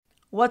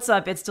What's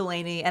up? It's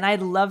Delaney, and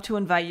I'd love to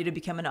invite you to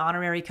become an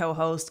honorary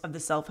co-host of the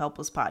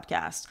Self-Helpless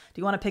podcast. Do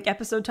you want to pick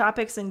episode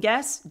topics and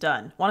guests?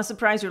 Done. Want to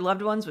surprise your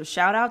loved ones with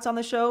shout-outs on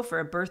the show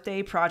for a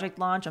birthday, project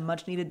launch, a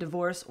much-needed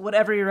divorce?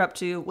 Whatever you're up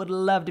to, would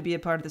love to be a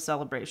part of the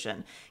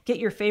celebration. Get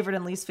your favorite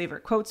and least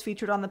favorite quotes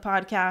featured on the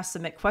podcast,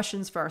 submit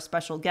questions for our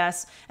special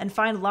guests, and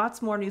find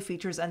lots more new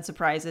features and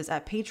surprises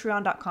at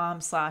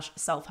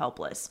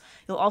patreon.com/selfhelpless.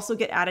 You'll also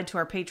get added to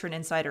our Patron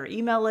Insider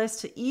email list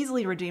to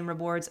easily redeem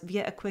rewards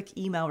via a quick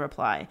email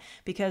reply,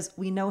 because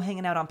we know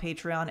hanging out on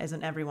Patreon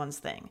isn't everyone's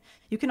thing.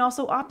 You can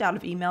also opt out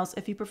of emails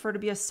if you prefer to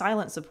be a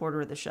silent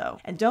supporter of the show.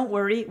 And don't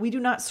worry, we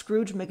do not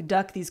Scrooge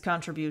McDuck these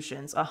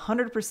contributions.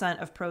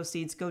 100% of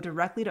proceeds go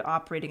directly to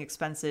operating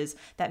expenses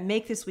that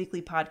make this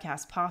weekly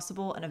podcast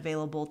possible and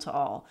available to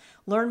all.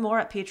 Learn more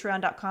at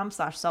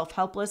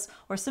patreon.com/selfhelpless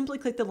or simply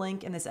click the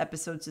link in this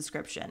episode's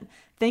description.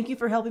 Thank you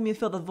for helping me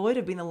fill the void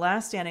of being the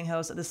last standing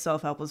host of the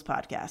Self-Helpless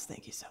podcast.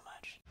 Thank you so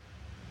much.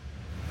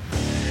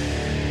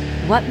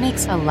 What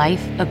makes a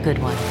life a good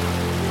one?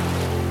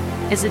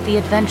 Is it the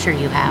adventure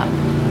you have?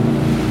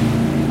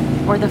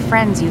 Or the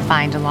friends you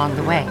find along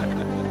the way?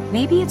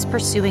 Maybe it's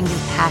pursuing your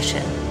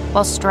passion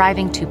while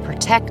striving to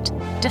protect,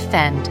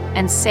 defend,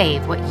 and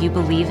save what you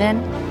believe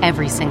in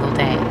every single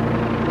day.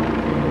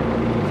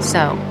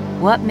 So,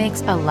 what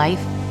makes a life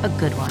a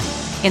good one?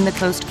 In the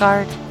Coast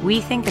Guard,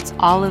 we think it's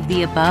all of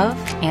the above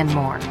and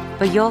more,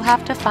 but you'll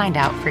have to find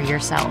out for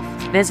yourself.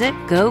 Visit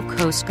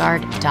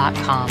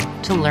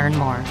gocoastguard.com to learn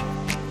more.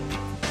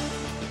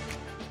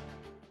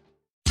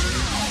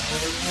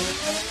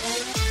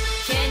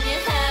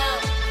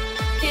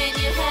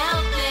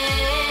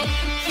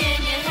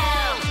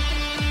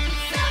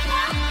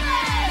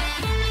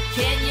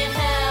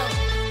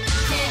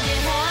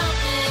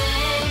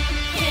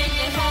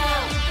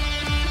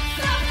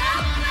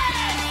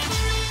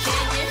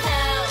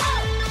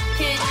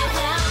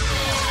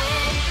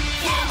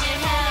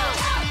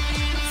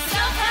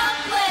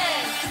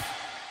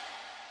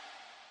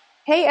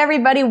 Hey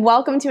everybody,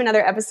 welcome to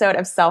another episode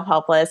of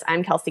Self-Helpless.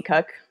 I'm Kelsey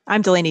Cook.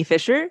 I'm Delaney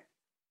Fisher.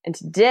 And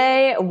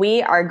today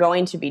we are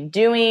going to be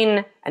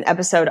doing an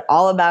episode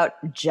all about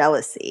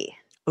jealousy.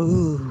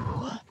 Ooh,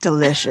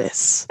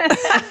 delicious.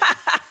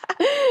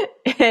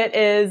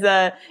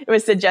 It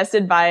was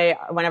suggested by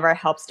one of our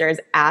helpsters,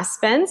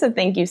 Aspen. So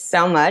thank you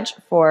so much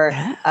for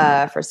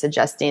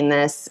suggesting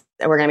this.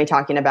 We're going to be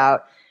talking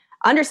about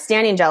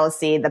understanding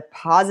jealousy, the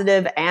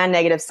positive and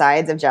negative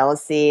sides of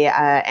jealousy,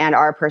 and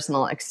our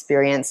personal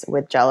experience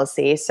with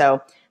jealousy. So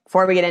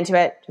before we get into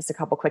it, just a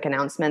couple quick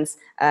announcements.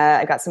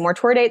 I've got some more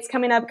tour dates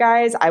coming up,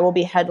 guys. I will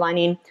be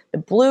headlining the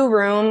Blue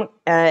Room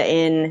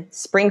in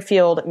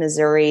Springfield,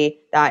 Missouri.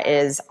 That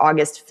is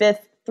August 5th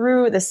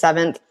through the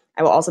 7th.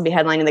 I will also be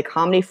headlining the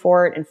Comedy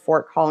Fort in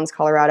Fort Collins,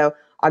 Colorado,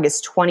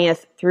 August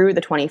 20th through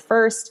the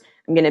 21st.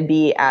 I'm going to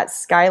be at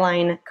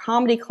Skyline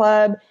Comedy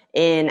Club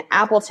in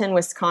Appleton,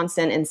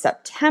 Wisconsin in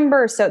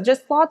September. So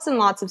just lots and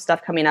lots of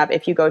stuff coming up.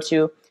 If you go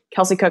to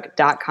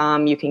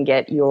kelseycook.com, you can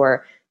get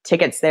your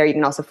tickets there. You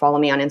can also follow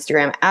me on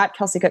Instagram at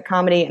Kelsey Cook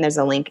Comedy, and there's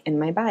a link in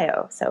my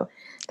bio. So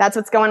that's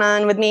what's going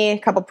on with me. A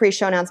couple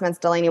pre-show announcements.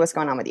 Delaney, what's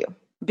going on with you?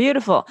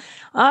 Beautiful.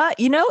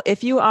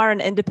 If you are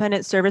an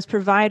independent service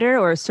provider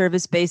or a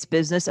service-based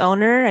business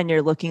owner and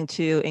you're looking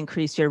to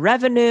increase your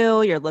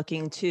revenue, you're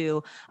looking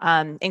to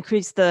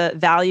increase the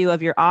value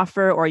of your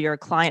offer or your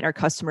client or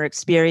customer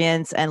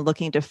experience and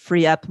looking to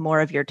free up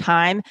more of your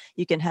time,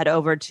 you can head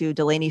over to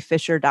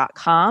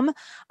DelaneyFisher.com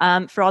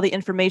for all the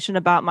information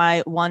about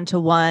my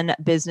one-to-one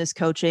business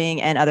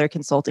coaching and other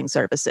consulting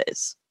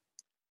services.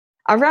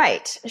 All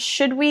right.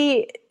 Should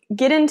we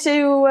get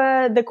into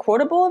the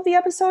quotable of the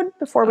episode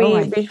before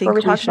we talk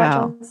about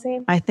jealousy?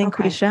 I think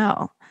we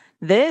shall.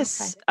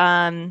 This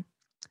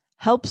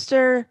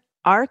Helpster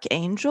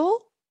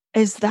Archangel,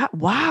 is that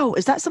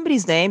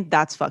somebody's name?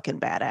 That's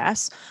fucking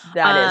badass.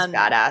 That is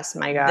badass.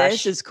 My gosh.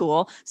 This is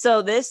cool.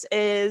 So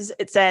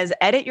it says,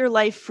 edit your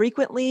life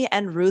frequently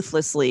and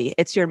ruthlessly.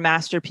 It's your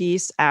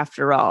masterpiece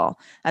after all.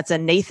 That's a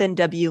Nathan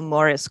W.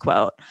 Morris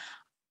quote.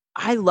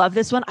 I love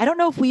this one. I don't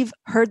know if we've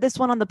heard this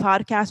one on the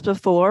podcast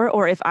before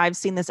or if I've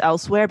seen this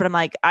elsewhere, but I'm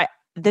like,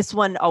 this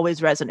one always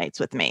resonates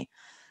with me.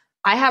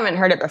 I haven't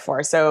heard it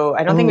before, so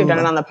I don't think we've done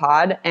it on the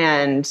pod.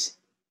 And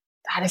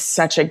that is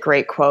such a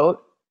great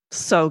quote.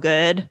 So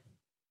good.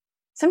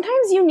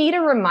 Sometimes you need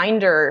a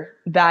reminder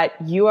that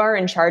you are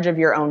in charge of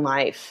your own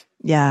life.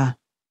 Yeah,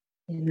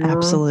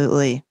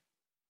 absolutely.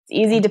 It's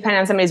easy depending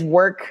on somebody's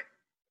work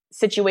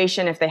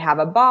situation, if they have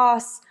a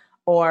boss,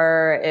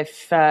 or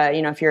if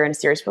you're in a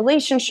serious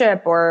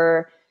relationship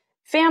or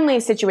family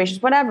situations,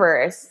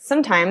 whatever.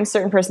 Sometimes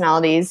certain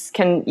personalities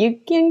can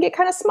get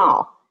kind of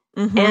small.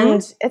 Mm-hmm.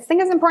 And I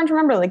think it's important to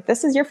remember, like,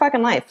 this is your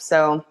fucking life.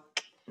 So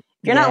if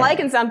you're not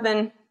liking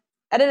something,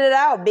 edit it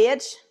out,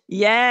 bitch.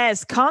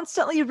 Yes.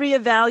 Constantly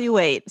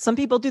reevaluate. Some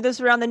people do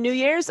this around the New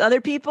Year's. Other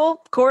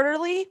people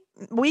quarterly,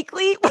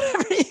 weekly,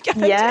 whatever you got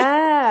to do.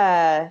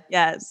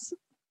 Yes.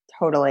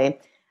 Totally.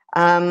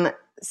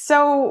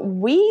 So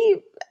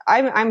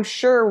I'm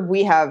sure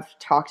we have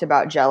talked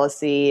about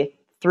jealousy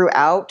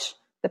throughout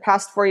the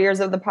past 4 years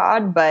of the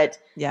pod, but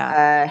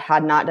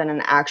had not done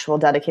an actual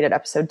dedicated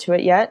episode to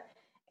it yet.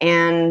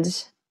 And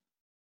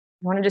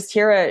I want to just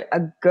hear a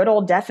good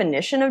old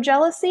definition of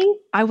jealousy.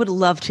 I would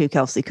love to,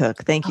 Kelsey Cook.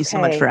 Thank you so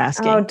much for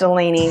asking. Oh,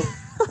 Delaney,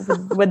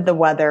 with the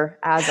weather,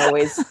 as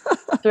always,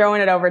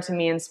 throwing it over to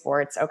me in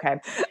sports. Okay.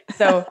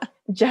 So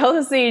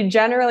jealousy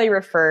generally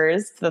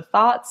refers to the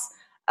thoughts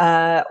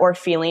or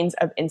feelings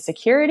of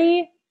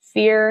insecurity,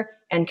 fear,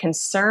 and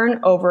concern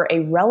over a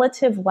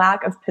relative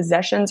lack of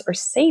possessions or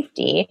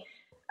safety.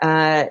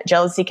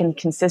 Jealousy can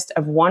consist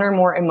of one or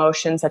more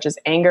emotions such as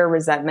anger,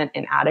 resentment,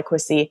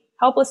 inadequacy,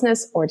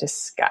 helplessness, or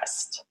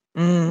disgust.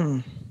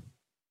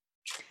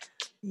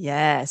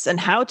 Yes. And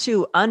how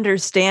to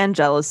understand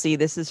jealousy.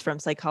 This is from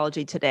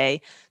Psychology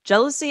Today.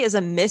 Jealousy is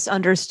a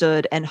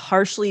misunderstood and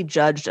harshly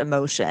judged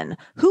emotion.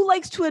 Who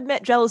likes to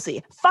admit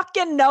jealousy?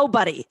 Fucking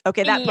nobody.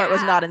 Okay, that part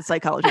was not in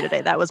Psychology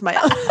Today. That was my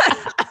own.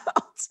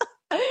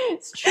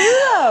 It's true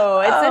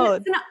though.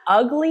 It's an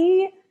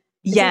ugly,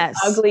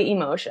 ugly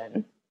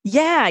emotion.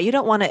 Yeah, you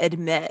don't want to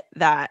admit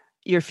that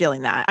you're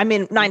feeling that. I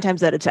mean, 9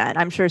 times out of 10,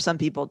 I'm sure some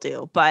people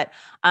do. But,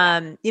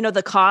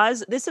 the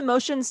cause, this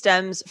emotion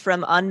stems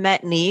from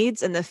unmet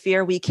needs and the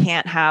fear we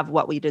can't have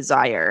what we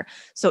desire.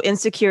 So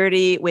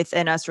insecurity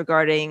within us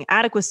regarding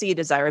adequacy,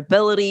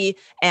 desirability,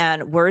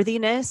 and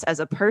worthiness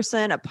as a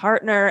person, a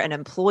partner, an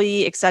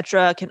employee,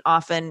 etc., can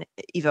often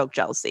evoke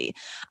jealousy.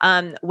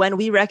 When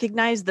we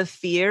recognize the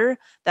fear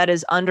that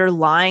is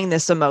underlying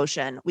this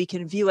emotion, we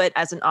can view it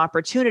as an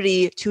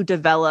opportunity to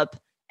develop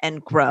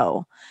and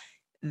grow.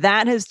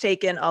 That has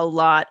taken a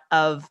lot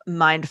of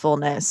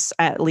mindfulness,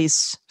 at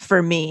least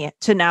for me,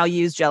 to now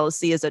use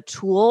jealousy as a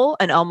tool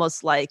and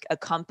almost like a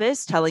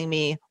compass telling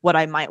me what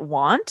I might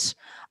want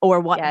or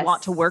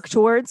want to work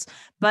towards.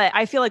 But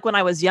I feel like when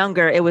I was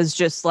younger, it was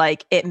just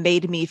like, it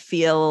made me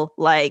feel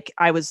like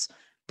I was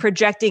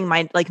projecting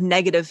my like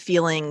negative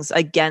feelings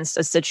against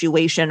a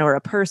situation or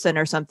a person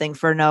or something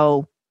for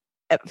no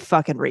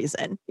fucking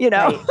reason,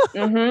 Right.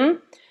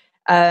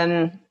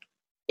 Mm-hmm.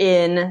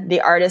 In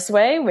The Artist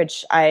Way,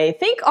 which I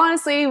think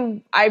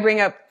honestly I bring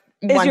up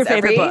once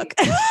every book.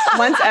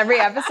 Once every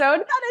episode.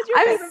 That is your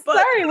favorite book.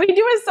 Sorry, we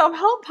do a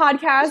self-help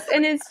podcast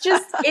and it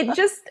just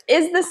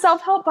is the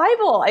self-help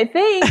Bible, I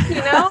think,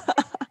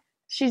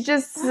 She's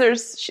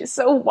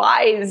so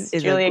wise,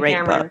 It's Julia a great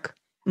Cameron. book.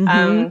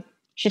 Mm-hmm.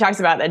 She talks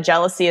about that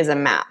jealousy is a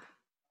map.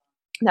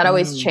 That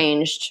always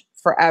changed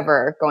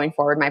forever going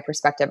forward. My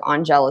perspective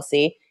on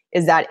jealousy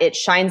is that it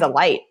shines a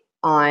light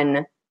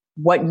on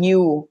what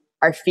you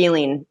are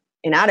feeling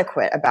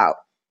inadequate about.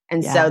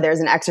 And so there's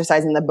an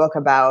exercise in the book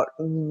about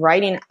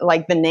writing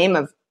like the name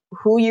of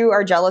who you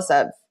are jealous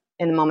of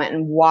in the moment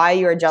and why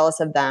you are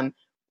jealous of them.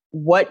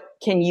 What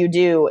can you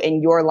do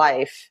in your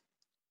life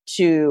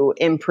to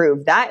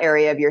improve that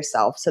area of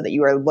yourself so that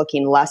you are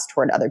looking less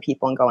toward other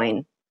people and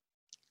going,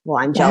 well,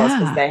 I'm jealous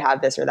because they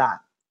have this or that.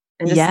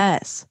 And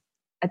just,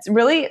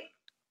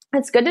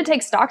 it's good to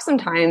take stock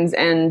sometimes,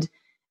 and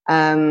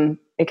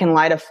it can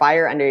light a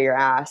fire under your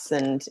ass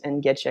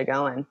and get you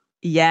going.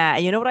 Yeah.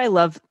 You know what I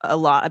love a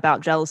lot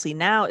about jealousy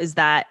now is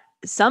that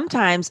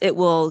sometimes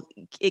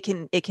it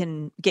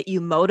can get you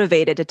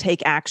motivated to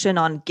take action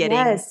on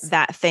getting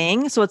that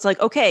thing. So it's like,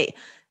 okay,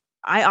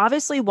 I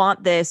obviously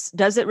want this.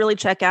 Does it really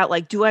check out?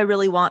 Like, do I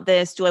really want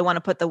this? Do I want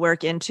to put the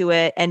work into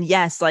it? And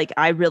yes, like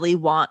I really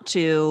want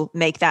to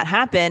make that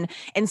happen.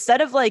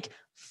 Instead of like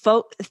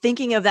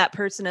thinking of that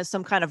person as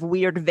some kind of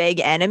weird,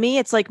 vague enemy,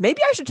 it's like,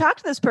 maybe I should talk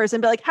to this person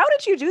and be like, how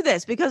did you do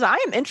this? Because I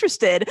am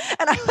interested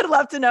and I would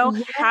love to know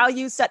how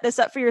you set this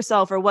up for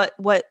yourself or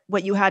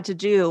what you had to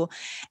do.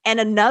 And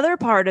another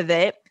part of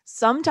it,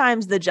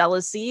 sometimes the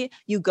jealousy,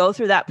 you go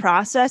through that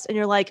process and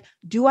you're like,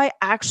 do I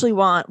actually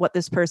want what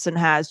this person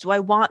has? Do I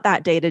want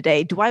that day to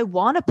day? Do I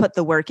want to put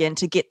the work in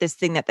to get this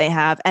thing that they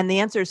have? And the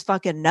answer is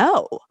fucking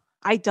no,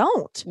 I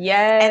don't.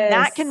 Yes. And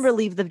that can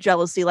relieve the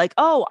jealousy. Like,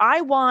 oh,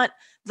 I want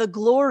the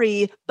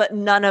glory, but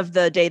none of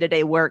the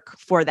day-to-day work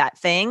for that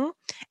thing.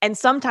 And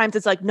sometimes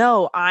it's like,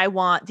 no, I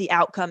want the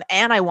outcome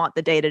and I want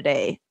the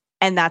day-to-day.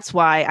 And that's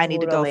why I need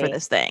to go for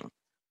this thing.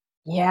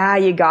 Yeah.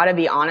 You got to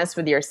be honest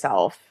with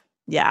yourself.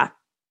 Yeah.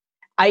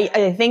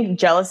 I think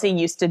jealousy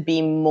used to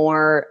be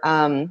more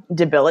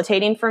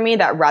debilitating for me,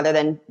 that rather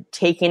than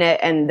taking it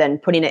and then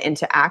putting it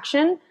into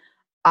action,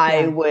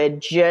 I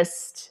would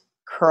just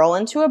curl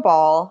into a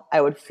ball. I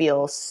would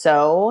feel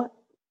so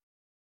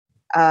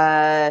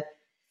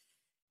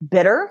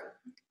bitter.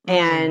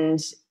 And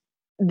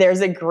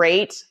there's a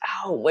great,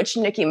 which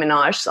Nicki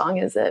Minaj song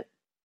is it?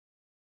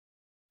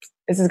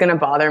 This is going to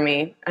bother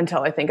me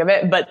until I think of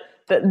it. But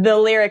the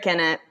lyric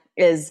in it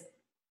is,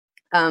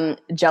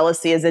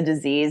 jealousy is a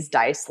disease,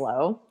 die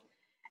slow.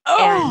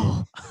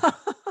 Oh,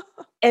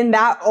 and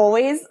that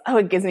always,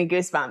 it gives me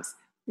goosebumps.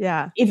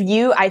 Yeah.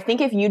 I think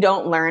if you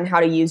don't learn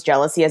how to use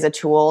jealousy as a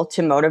tool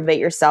to motivate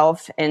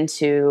yourself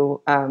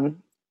into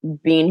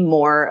being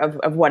more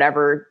of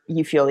whatever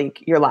you feel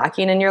like you're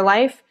lacking in your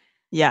life.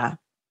 Yeah.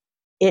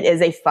 It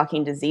is a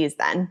fucking disease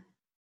then.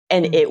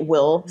 And it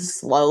will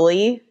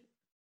slowly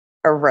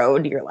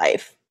erode your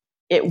life.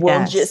 It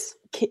will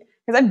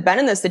because because I've been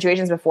in those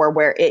situations before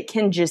where it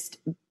can just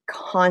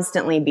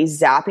constantly be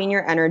zapping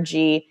your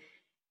energy.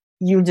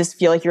 You just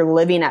feel like you're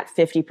living at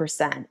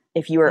 50%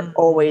 if you are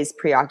always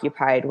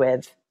preoccupied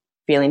with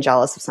feeling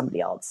jealous of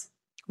somebody else.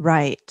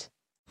 Right.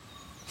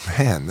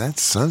 Man, that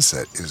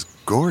sunset is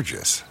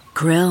gorgeous.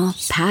 Grill,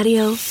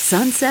 patio,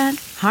 sunset.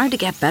 Hard to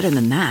get better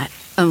than that.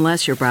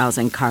 Unless you're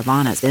browsing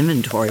Carvana's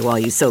inventory while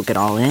you soak it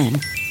all in.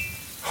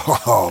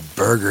 Oh,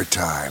 burger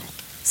time.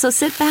 So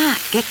sit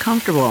back, get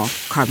comfortable.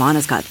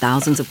 Carvana's got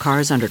thousands of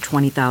cars under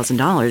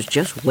 $20,000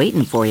 just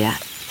waiting for you.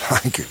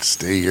 I could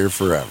stay here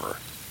forever.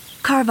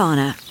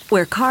 Carvana,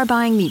 where car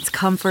buying meets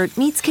comfort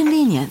meets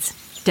convenience.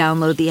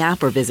 Download the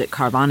app or visit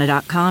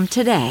Carvana.com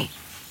today.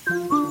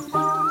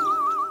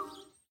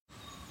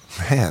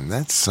 Man,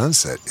 that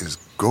sunset is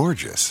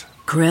gorgeous.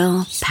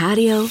 Grill,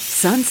 patio,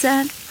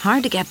 sunset.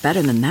 Hard to get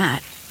better than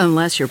that.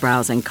 Unless you're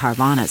browsing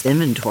Carvana's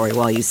inventory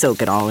while you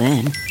soak it all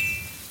in.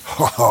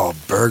 Oh,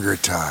 burger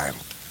time.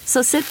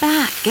 So sit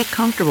back, get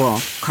comfortable.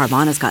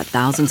 Carvana's got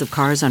thousands of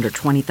cars under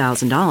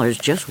 $20,000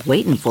 just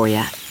waiting for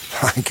you.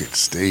 I could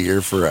stay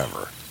here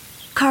forever.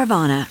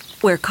 Carvana,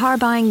 where car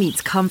buying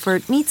meets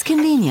comfort meets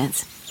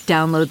convenience.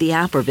 Download the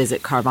app or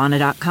visit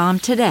Carvana.com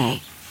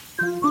today.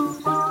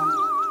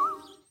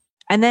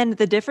 And then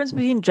the difference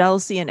between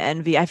jealousy and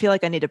envy, I feel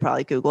like I need to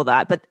probably Google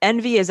that. But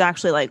envy is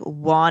actually like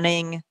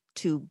wanting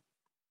to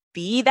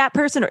be that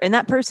person or in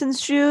that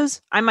person's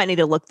shoes. I might need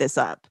to look this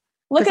up.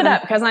 Look it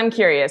up because I'm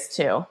curious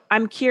too.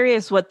 I'm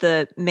curious what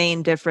the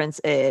main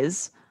difference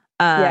is.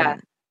 Yeah.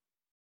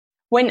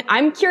 When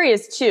I'm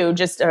curious too,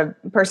 just a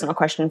personal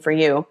question for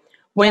you.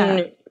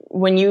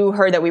 When you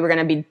heard that we were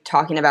going to be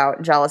talking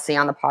about jealousy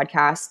on the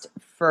podcast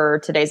for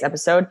today's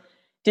episode,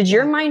 did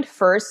your mind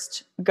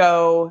first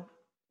go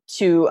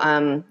to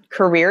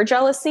career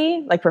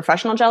jealousy, like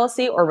professional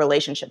jealousy, or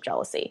relationship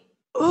jealousy?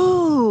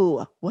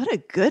 Ooh, what a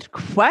good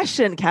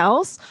question,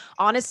 Kels.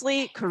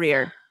 Honestly,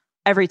 career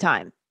every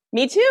time.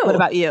 Me too. What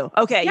about you?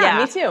 Okay,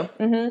 yeah. Me too.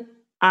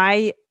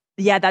 Mm-hmm.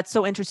 That's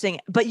so interesting.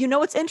 But you know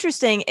what's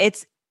interesting?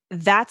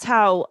 That's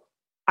how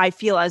I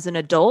feel as an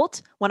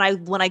adult. When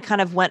I kind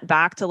of went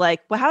back to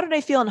like, well, how did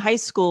I feel in high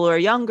school or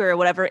younger or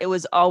whatever? It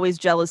was always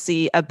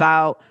jealousy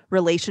about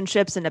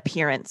relationships and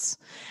appearance.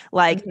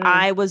 Like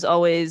I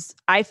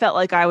felt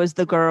like I was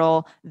the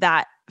girl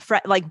that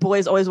like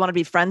boys always want to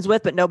be friends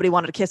with, but nobody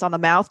wanted to kiss on the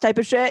mouth type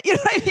of shit. You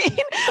know what I mean?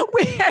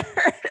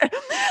 Where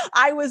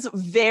I was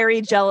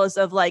very jealous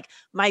of like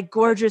my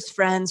gorgeous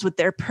friends with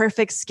their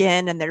perfect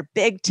skin and their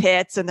big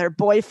tits and their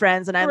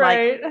boyfriends. And I'm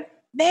like,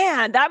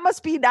 man, that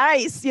must be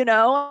nice, you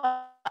know?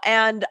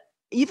 And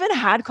even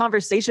had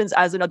conversations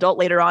as an adult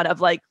later on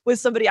of like with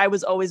somebody I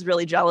was always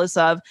really jealous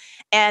of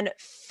and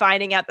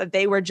finding out that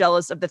they were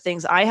jealous of the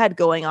things I had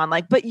going on.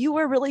 Like, but you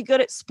were really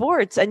good at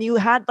sports and you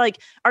had like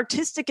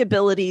artistic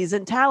abilities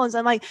and talents.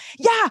 I'm like,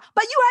 yeah,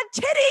 but you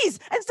had titties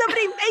and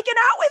somebody making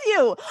out with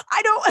you.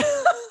 I don't.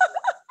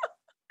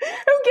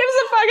 Who gives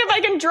a fuck if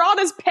I can draw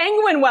this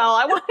penguin well?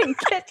 I want to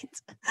get.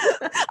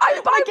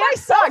 I'm by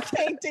myself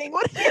painting.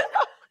 What do you?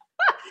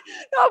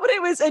 No, but it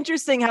was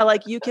interesting how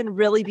like you can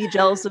really be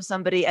jealous of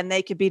somebody and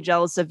they could be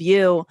jealous of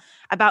you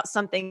about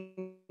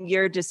something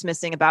you're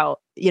dismissing about,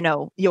 you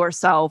know,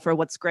 yourself or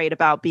what's great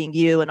about being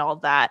you and all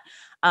that.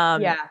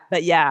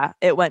 But yeah,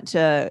 it went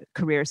to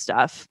career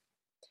stuff.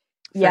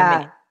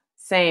 Yeah,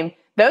 same.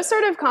 Those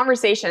sort of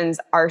conversations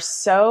are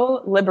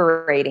so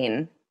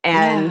liberating.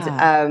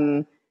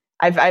 And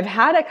I've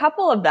had a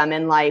couple of them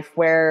in life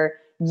where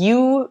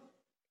and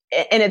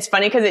it's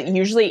funny because it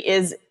usually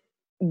is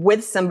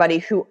with somebody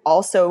who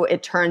also,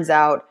 it turns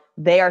out,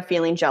 they are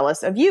feeling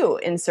jealous of you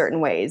in certain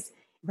ways.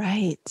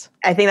 Right.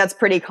 I think that's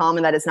pretty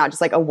common that it's not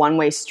just like a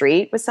one-way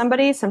street with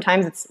somebody.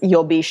 Sometimes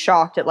you'll be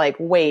shocked at like,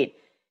 wait,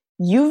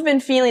 you've been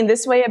feeling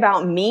this way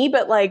about me,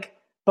 but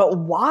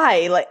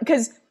why? Like,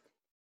 because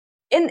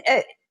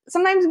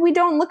sometimes we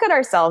don't look at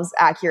ourselves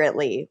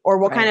accurately, or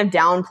we'll kind of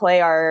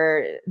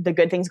downplay the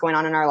good things going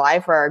on in our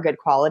life or our good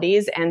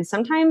qualities. And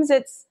sometimes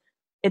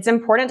it's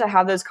important to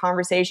have those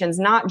conversations,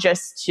 not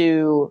just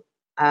to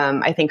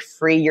I think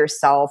free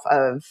yourself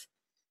of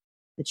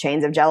the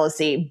chains of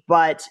jealousy,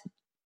 but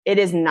it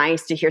is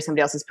nice to hear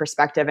somebody else's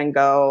perspective and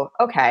go,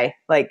 okay,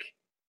 like,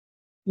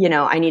 you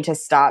know, I need to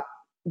stop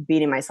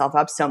beating myself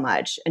up so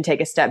much and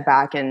take a step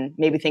back and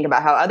maybe think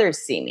about how others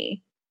see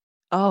me.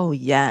 Oh,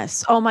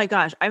 yes. Oh my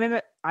gosh.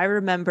 I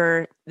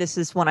remember this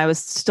is when I was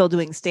still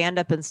doing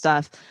stand-up and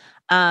stuff.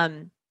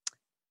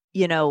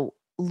 You know,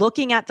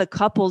 looking at the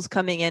couples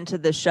coming into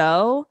the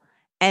show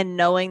and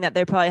knowing that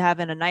they're probably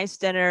having a nice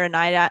dinner, a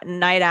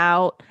night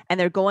out, and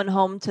they're going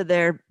home to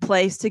their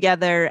place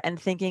together and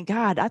thinking,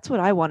 God, that's what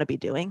I want to be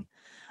doing.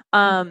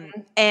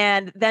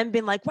 And then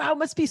being like, wow, it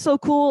must be so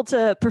cool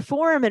to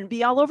perform and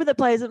be all over the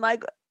place. And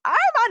like, I'm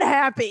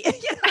unhappy. You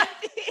know what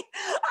I mean?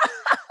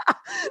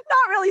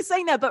 Not really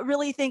saying that, but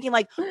really thinking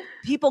like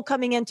people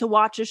coming in to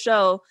watch a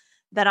show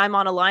that I'm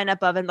on a lineup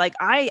of, and like,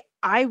 I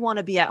want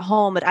to be at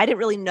home, but I didn't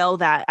really know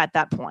that at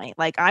that point.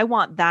 Like, I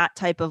want that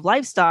type of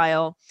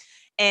lifestyle.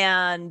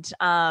 And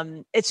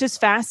it's just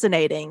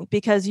fascinating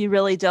because you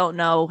really don't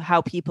know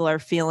how people are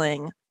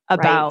feeling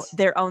about Right.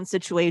 their own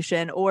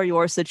situation or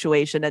your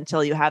situation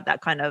until you have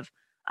that kind of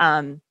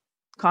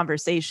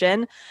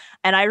conversation.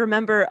 And I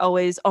remember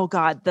always, oh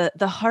God,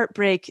 the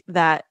heartbreak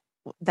that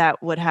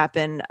would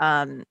happen.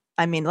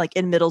 I mean, like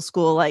in middle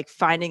school, like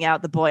finding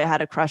out the boy I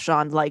had a crush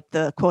on, like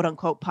the quote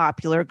unquote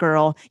popular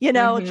girl,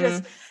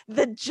 just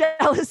the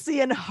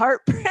jealousy and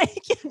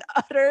heartbreak and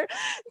utter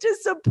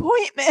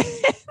disappointment.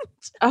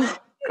 Oh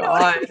You know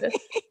what I God. mean?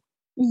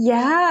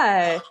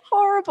 Yeah.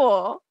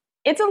 Horrible.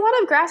 It's a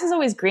lot of grass is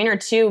always greener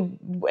too.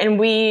 And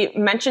we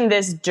mentioned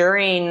this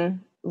during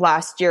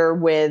last year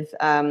with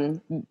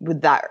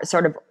that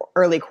sort of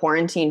early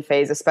quarantine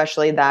phase,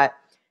 especially that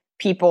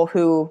people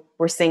who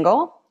were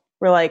single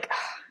were like,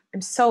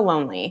 I'm so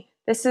lonely.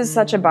 This is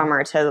such a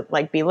bummer to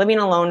like be living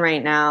alone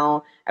right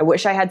now. I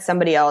wish I had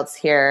somebody else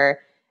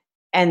here.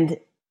 And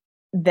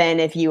then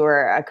if you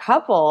were a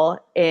couple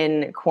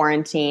in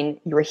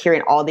quarantine, you were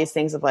hearing all these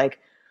things of like,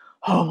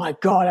 oh my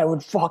God, I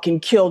would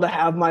fucking kill to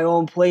have my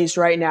own place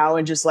right now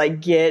and just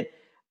like get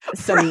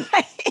some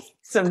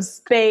some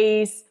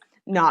space,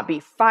 not be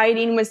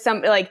fighting with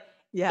somebody. Like,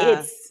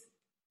 Yeah.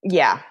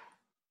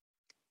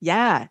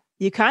 Yeah.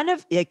 You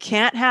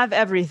can't have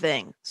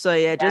everything. So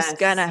you're just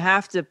gonna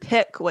have to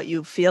pick what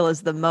you feel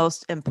is the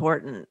most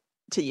important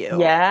to you.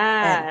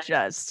 Yeah. And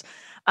just,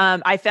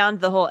 I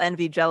found the whole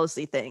envy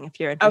jealousy thing, if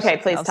you're interested.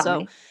 Okay, please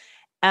tell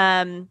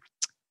me.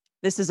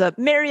 This is a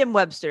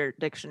Merriam-Webster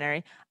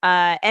dictionary.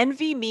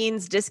 Envy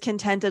means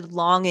discontented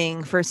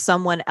longing for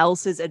someone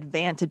else's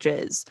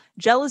advantages.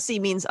 Jealousy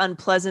means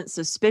unpleasant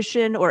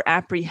suspicion or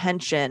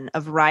apprehension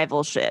of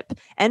rivalship.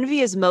 Envy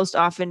is most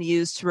often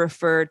used to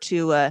refer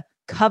to a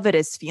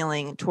covetous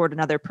feeling toward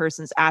another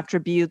person's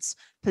attributes,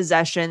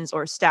 possessions,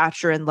 or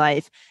stature in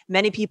life.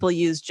 Many people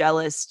use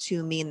jealous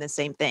to mean the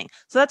same thing.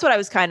 So that's what I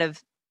was kind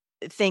of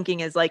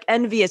thinking is like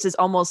envious is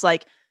almost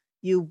like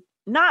you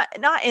not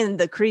in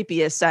the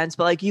creepiest sense,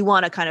 but like you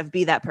want to kind of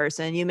be that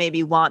person. You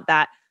maybe want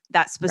that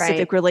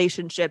specific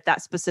relationship,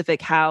 that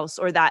specific house,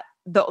 or that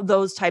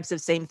those types of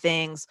same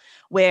things.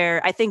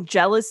 Where I think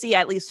jealousy,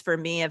 at least for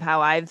me, of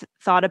how I've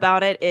thought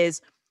about it,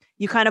 is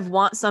you kind of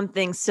want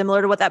something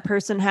similar to what that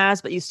person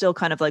has, but you still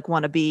kind of like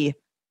want to be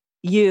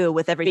you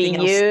with everything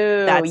else.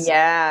 That's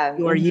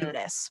your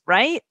you-ness,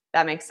 right?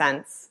 That makes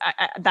sense.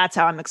 That's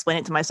how I'm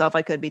explaining it to myself.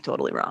 I could be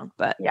totally wrong,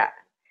 but yeah.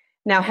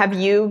 Now, have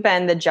you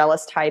been the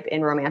jealous type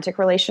in romantic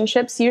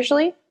relationships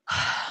usually?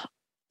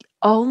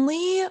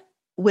 Only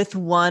with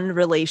one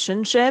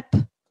relationship.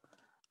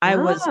 I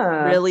was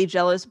really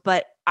jealous,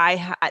 but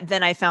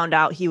then I found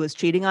out he was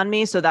cheating on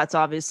me. So that's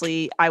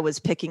obviously I was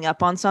picking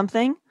up on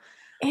something.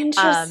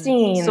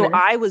 Interesting. So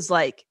I was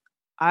like,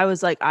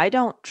 I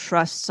don't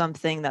trust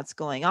something that's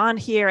going on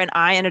here. And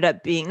I ended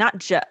up being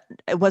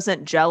it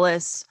wasn't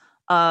jealous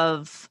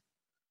of,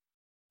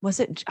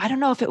 I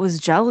don't know if it was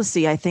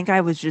jealousy. I think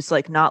I was just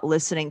like not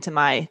listening to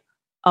my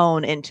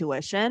own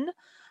intuition.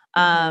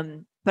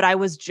 But I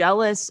was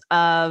jealous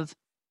of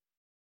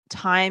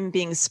time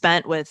being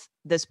spent with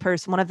this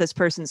person, one of this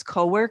person's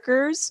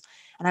coworkers.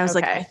 And I was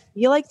like, I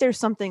feel like there's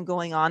something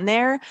going on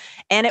there.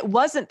 And it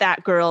wasn't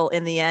that girl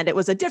in the end. It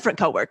was a different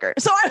coworker.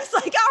 So I was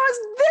like, I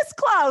was this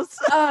close.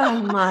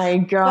 Oh my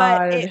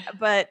God.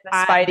 but the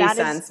Spidey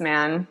sense,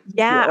 man.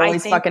 Yeah. You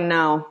always fucking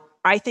know.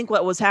 I think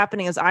what was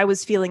happening is I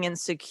was feeling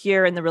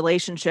insecure in the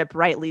relationship,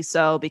 rightly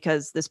so,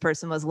 because this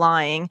person was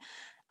lying.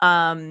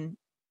 And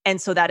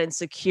so that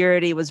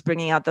insecurity was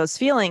bringing out those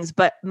feelings.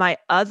 But my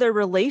other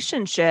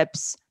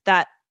relationships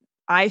that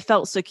I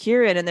felt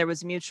secure in and there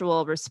was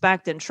mutual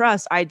respect and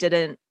trust, I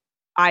didn't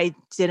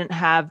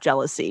have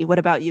jealousy. What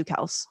about you,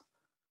 Kels?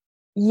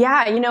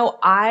 Yeah,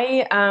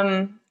 I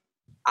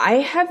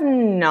have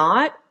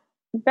not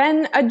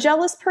been a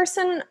jealous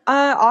person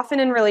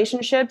often in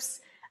relationships.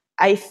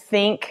 I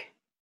think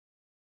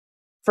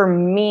for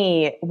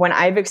me, when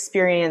I've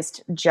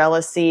experienced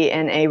jealousy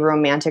in a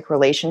romantic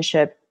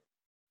relationship,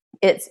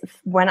 it's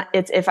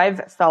if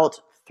I've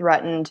felt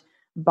threatened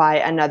by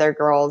another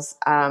girl's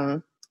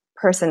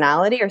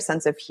personality or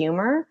sense of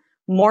humor,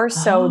 more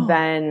so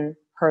than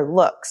her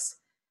looks.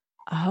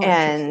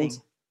 And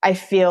I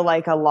feel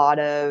like a lot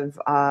of,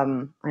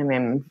 I'm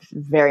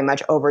very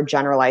much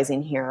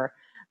overgeneralizing here,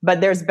 but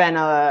there's been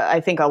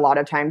I think a lot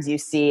of times you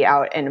see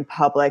out in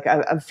public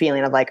a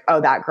feeling of like,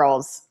 oh, that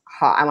girl's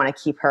hot. I want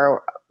to keep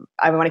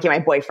my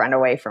boyfriend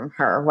away from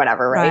her, or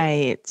whatever.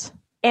 Right.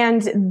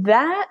 And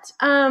that,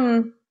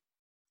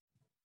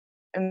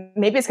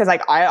 maybe it's because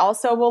like I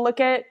also will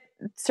look at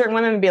certain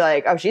women and be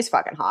like, oh, she's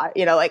fucking hot.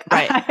 Right.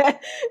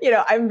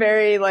 I'm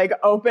very like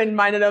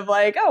open-minded of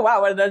like, oh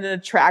wow, what an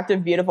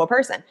attractive, beautiful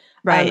person.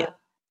 Right.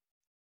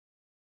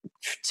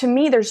 To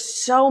me, there's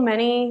so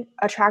many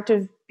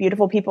attractive,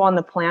 beautiful people on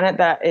the planet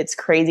that it's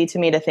crazy to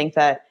me to think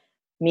that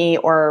me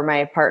or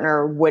my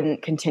partner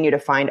wouldn't continue to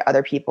find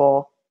other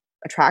people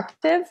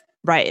attractive.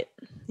 Right.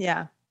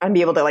 Yeah. And be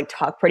able to like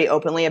talk pretty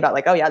openly about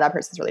like, oh yeah, that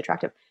person's really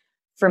attractive.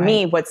 For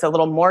me, what's a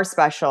little more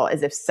special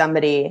is if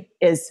somebody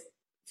is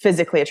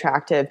physically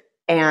attractive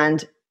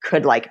and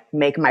could like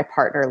make my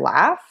partner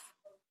laugh.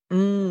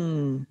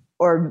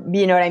 Or,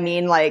 you know what I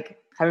mean? Like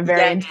have a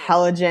very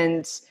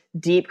intelligent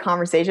deep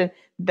conversation,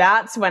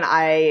 that's when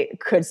I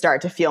could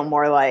start to feel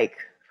more like,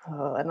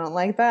 oh, I don't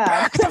like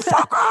that.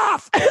 Fuck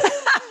off.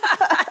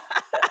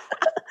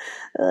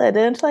 I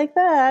didn't like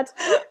that.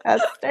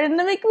 That's starting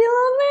to make me a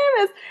little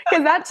nervous.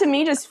 Because that to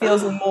me just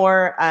feels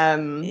more,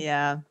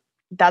 Yeah.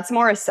 that's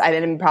more, I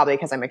mean, probably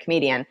because I'm a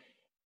comedian,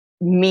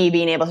 me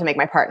being able to make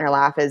my partner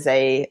laugh is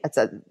an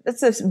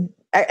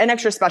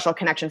extra special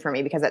connection for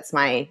me because it's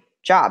my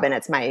job and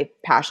it's my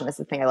passion. It's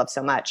the thing I love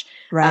so much.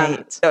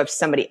 Right. So if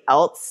somebody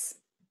else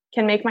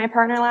can make my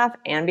partner laugh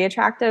and be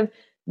attractive,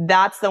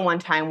 that's the one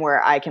time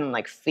where I can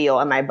like feel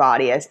in my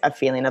body a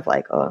feeling of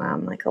like, oh,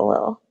 I'm like a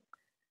little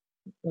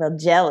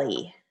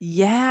jelly.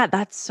 Yeah,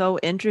 that's so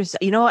interesting.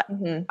 You know what?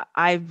 Mm-hmm.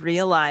 I've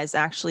realized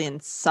actually in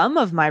some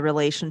of my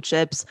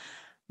relationships,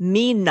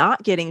 me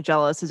not getting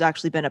jealous has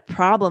actually been a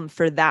problem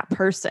for that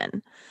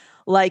person.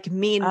 Like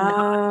me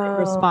not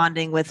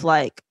responding with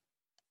like,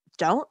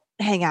 don't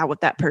hang out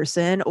with that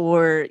person,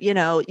 or, you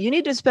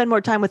need to spend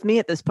more time with me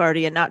at this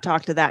party and not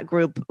talk to that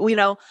group.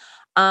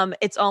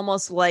 It's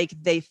almost like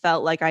they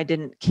felt like I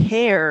didn't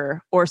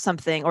care or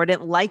something, or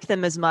didn't like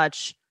them as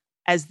much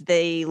as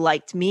they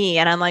liked me.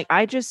 And I'm like,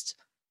 I just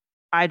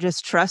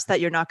trust that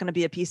you're not going to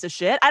be a piece of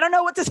shit. I don't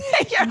know what to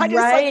say here.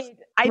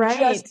 I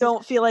just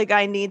don't feel like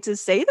I need to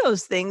say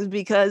those things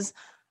because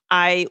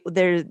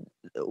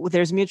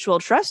there's mutual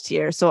trust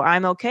here. So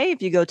I'm okay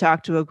if you go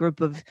talk to a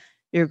group of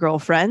your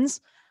girlfriends.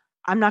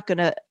 I'm not going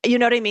to, you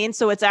know what I mean?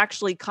 So it's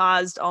actually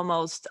caused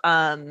almost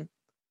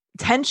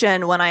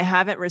tension when I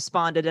haven't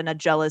responded in a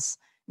jealous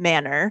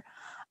manner.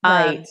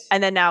 Right.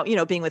 And then now,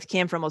 being with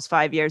Cam for almost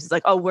 5 years, it's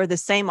like, oh, we're the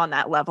same on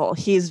that level.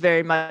 He's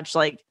very much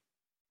like,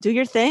 do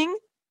your thing.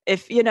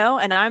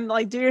 And I'm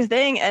like, do your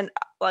thing. And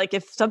like,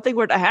 if something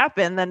were to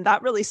happen, then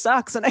that really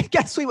sucks. And I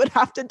guess we would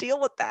have to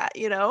deal with that,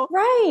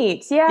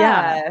 Right.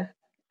 Yeah.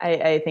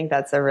 I think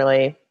that's a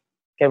really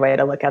good way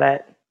to look at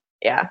it.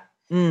 Yeah.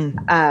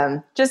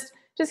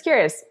 Just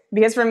curious,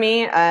 because for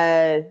me,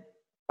 I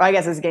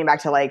guess it's getting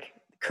back to like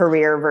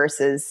career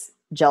versus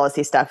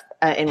jealousy stuff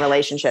in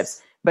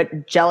relationships.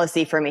 But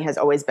jealousy for me has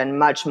always been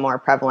much more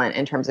prevalent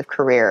in terms of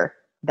career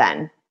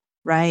than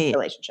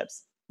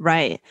relationships.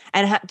 Right.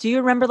 And do you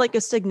remember like a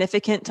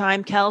significant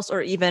time, Kels,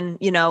 or even,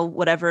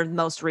 whatever the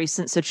most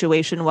recent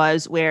situation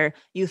was where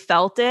you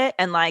felt it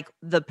and like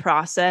the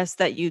process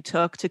that you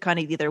took to kind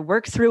of either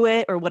work through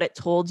it or what it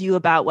told you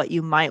about what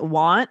you might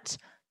want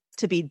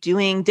to be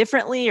doing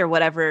differently or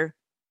whatever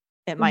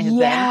it might have been?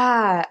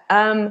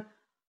 Yeah.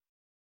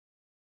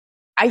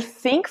 I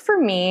think for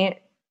me,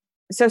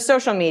 so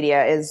social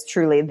media is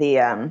truly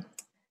the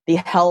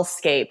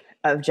hellscape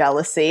of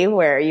jealousy,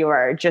 where you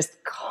are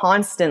just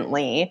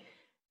constantly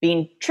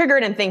being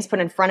triggered and things put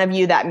in front of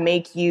you that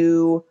make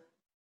you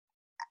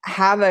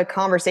have a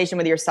conversation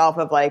with yourself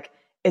of like,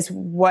 is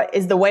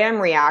the way I'm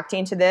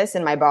reacting to this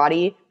in my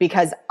body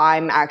because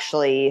I'm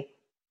actually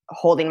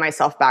holding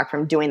myself back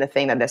from doing the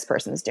thing that this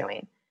person's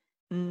doing.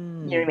 You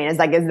know what I mean? It's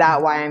like, is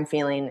that why I'm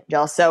feeling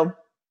jealous? So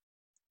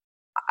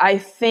I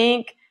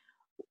think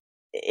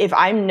if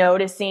I'm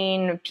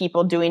noticing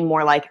people doing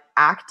more like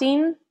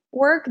acting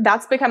work,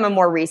 that's become a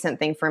more recent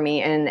thing for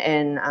me in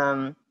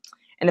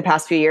the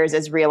past few years,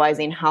 is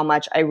realizing how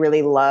much I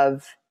really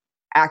love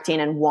acting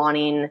and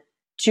wanting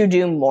to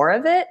do more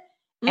of it.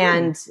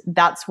 And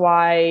that's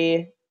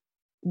why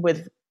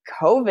with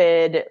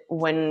COVID,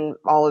 when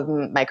all of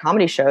my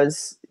comedy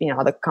shows,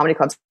 the comedy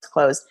clubs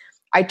closed,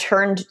 I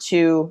turned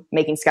to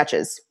making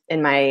sketches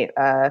in my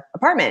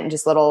apartment, and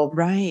just little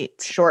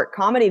short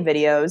comedy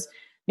videos,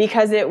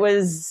 because it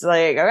was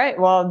like, all right,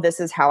 well, this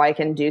is how I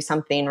can do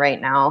something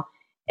right now.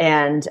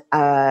 And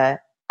I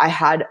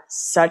had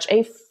such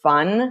a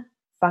fun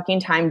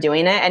fucking time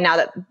doing it. And now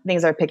that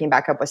things are picking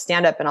back up with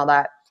stand-up and all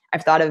that,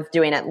 I've thought of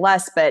doing it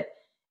less. But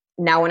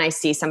now when I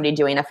see somebody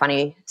doing a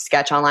funny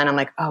sketch online, I'm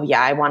like, oh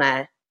yeah, I want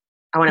to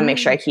make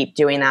sure I keep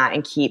doing that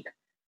and keep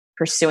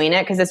pursuing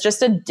it, because it's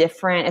just a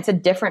different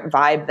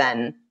vibe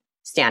than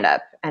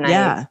stand-up. And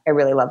I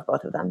really love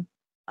both of them.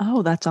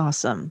 Oh, that's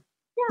awesome.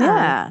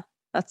 Yeah,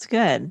 that's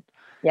good.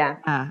 Yeah.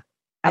 How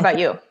about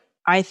you?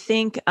 I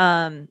think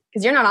because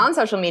you're not on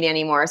social media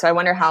anymore, so I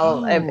wonder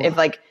how if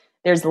like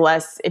there's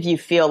less, if you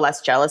feel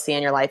less jealousy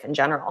in your life in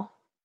general.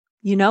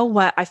 You know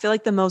what? I feel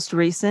like the most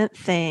recent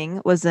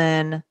thing was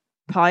in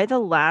probably the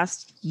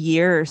last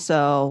year or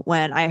so,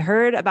 when I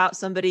heard about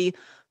somebody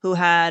who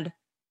had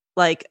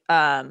like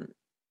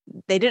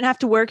they didn't have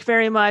to work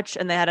very much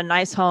and they had a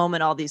nice home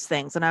and all these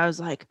things, and I was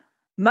like,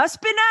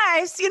 must be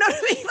nice, you know what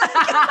I mean?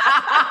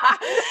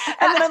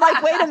 And then I'm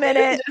like, wait a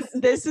minute,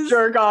 this is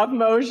jerk off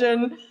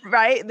motion,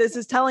 right? This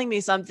is telling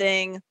me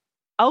something.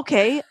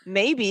 Okay,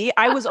 maybe.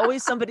 I was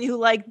always somebody who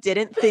like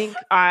didn't think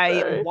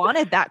I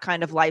wanted that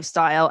kind of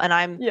lifestyle, and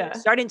I'm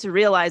starting to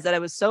realize that I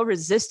was so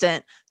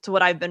resistant to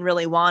what I've been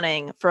really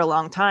wanting for a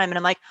long time. And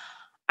I'm like,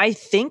 I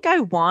think I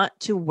want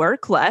to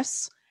work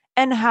less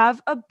and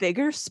have a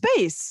bigger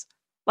space.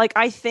 Like,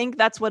 I think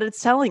that's what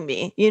it's telling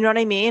me. You know what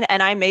I mean?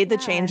 And I made the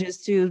changes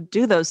to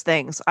do those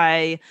things.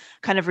 I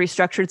kind of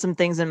restructured some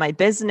things in my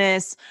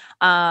business.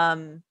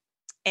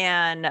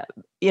 and,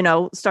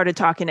 started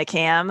talking to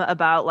Cam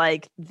about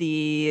like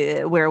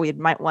where we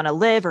might want to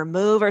live or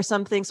move or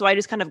something. So I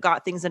just kind of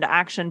got things into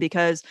action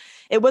because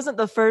it wasn't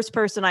the first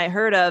person I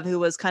heard of who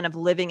was kind of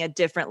living a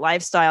different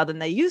lifestyle than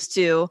they used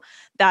to.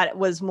 That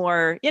was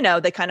more,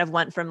 they kind of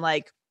went from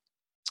like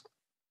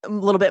a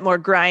little bit more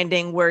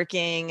grinding,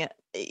 working,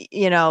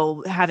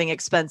 having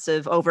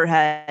expensive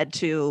overhead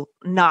to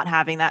not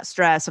having that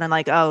stress. And I'm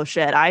like, oh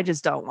shit, I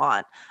just don't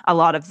want a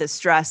lot of this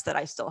stress that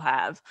I still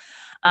have.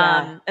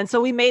 Yeah. And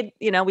so we made,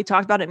 we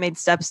talked about it, made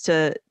steps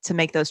to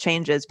make those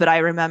changes. But I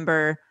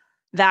remember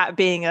that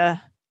being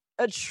a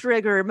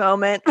trigger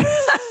moment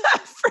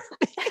for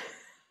me.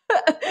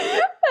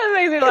 That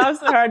makes me laugh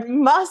so hard.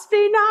 Must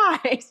be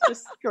nice.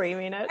 Just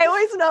screaming it. I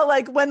always know,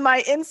 like, when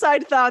my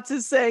inside thoughts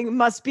is saying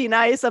must be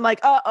nice, I'm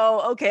like,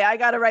 okay, I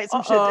got to write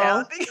some shit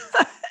down.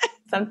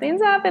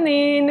 Something's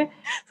happening.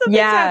 Something's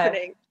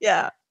happening.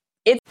 Yeah.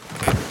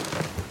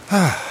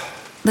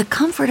 The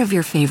comfort of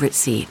your favorite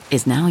seat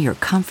is now your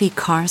comfy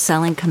car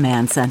selling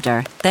command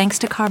center, thanks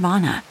to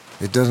Carvana.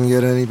 It doesn't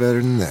get any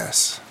better than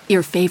this.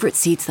 Your favorite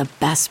seat's the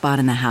best spot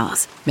in the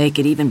house. Make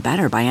it even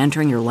better by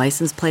entering your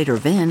license plate or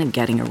VIN and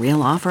getting a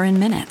real offer in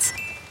minutes.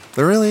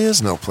 There really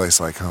is no place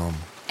like home.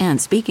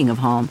 And speaking of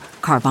home,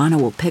 Carvana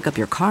will pick up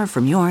your car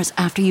from yours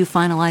after you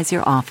finalize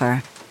your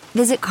offer.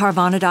 Visit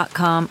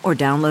Carvana.com or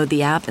download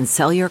the app and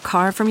sell your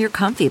car from your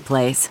comfy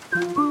place.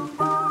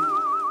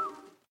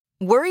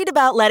 Worried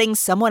about letting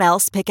someone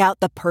else pick out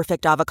the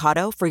perfect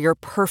avocado for your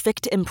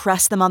perfect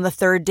impress them on the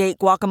third date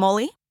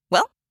guacamole?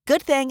 Well,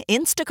 good thing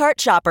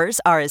Instacart shoppers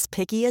are as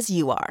picky as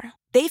you are.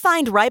 They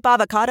find ripe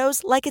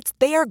avocados like it's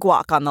their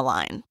guac on the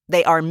line.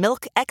 They are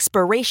milk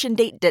expiration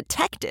date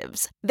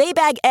detectives. They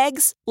bag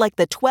eggs like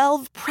the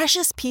 12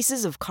 precious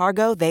pieces of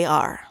cargo they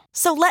are.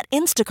 So let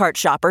Instacart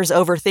shoppers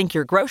overthink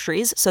your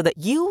groceries so that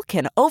you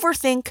can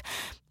overthink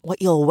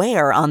what you'll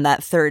wear on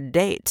that third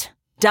date.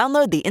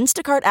 Download the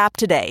Instacart app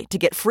today to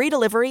get free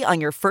delivery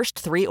on your first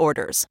 3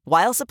 orders,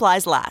 while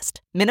supplies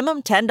last.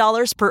 Minimum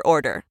 $10 per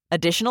order.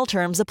 Additional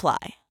terms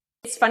apply.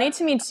 It's funny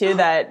to me too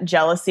that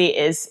jealousy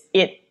is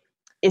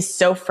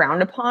so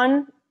frowned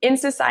upon in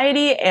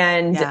society,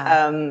 and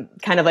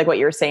kind of like what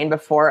you were saying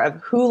before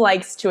of who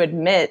likes to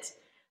admit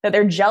that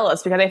they're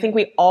jealous, because I think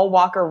we all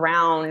walk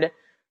around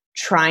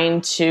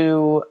trying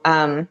to,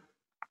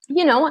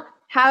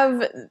 have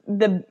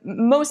the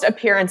most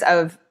appearance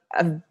of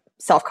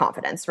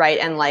self-confidence, right?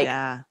 And like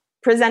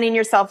presenting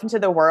yourself into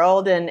the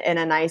world in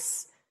a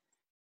nice,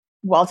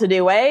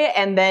 well-to-do way.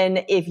 And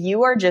then if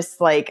you are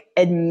just like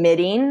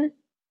admitting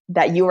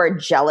that you are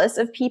jealous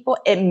of people,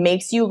 it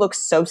makes you look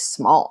so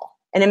small.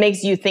 And it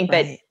makes you think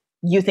that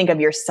you think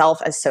of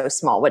yourself as so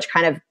small, which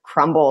kind of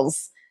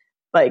crumbles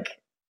like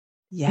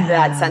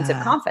that sense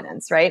of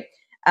confidence, right?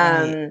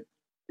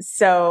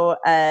 So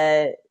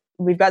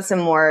we've got some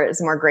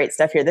more great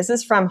stuff here. This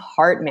is from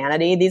Heart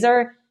Manatee. These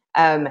are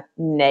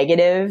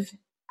negative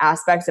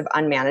aspects of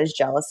unmanaged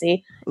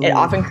jealousy. Ooh. It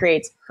often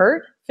creates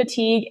hurt,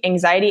 fatigue,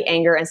 anxiety,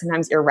 anger, and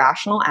sometimes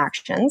irrational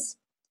actions.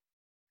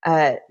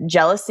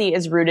 Jealousy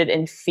is rooted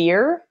in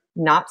fear,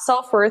 not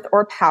self-worth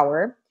or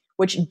power,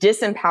 which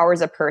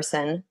disempowers a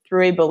person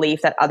through a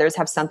belief that others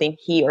have something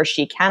he or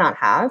she cannot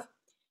have.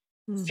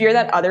 Mm-hmm. Fear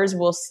that others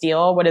will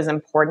steal what is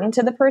important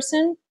to the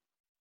person.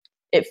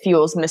 It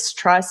fuels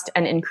mistrust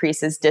and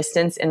increases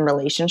distance in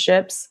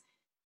relationships,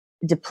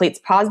 depletes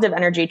positive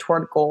energy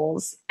toward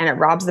goals, and it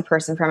robs the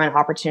person from an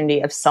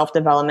opportunity of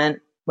self-development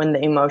when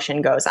the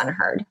emotion goes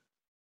unheard.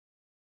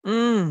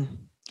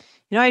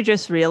 I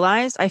just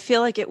realized, I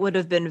feel like it would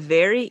have been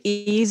very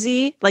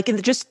easy, like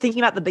just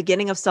thinking about the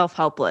beginning of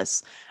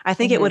Self-Helpless, I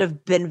think it would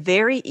have been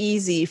very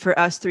easy for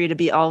us three to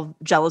be all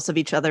jealous of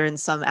each other in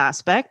some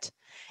aspect,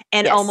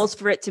 and almost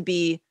for it to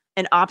be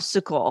an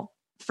obstacle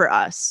for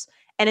us.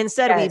 And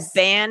instead we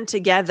band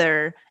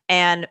together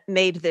and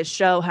made this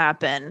show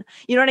happen.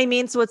 You know what I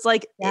mean? So it's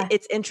like,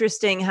 it's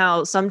interesting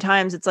how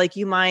sometimes it's like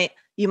you might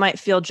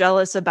feel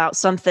jealous about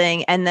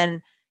something, and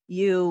then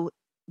you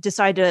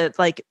decide to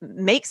like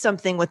make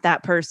something with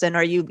that person,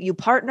 or you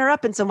partner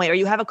up in some way, or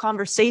you have a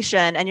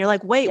conversation and you're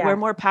like, wait, we're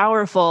more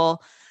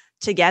powerful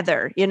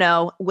together,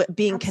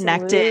 being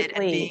connected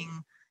and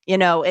being,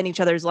 in each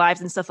other's lives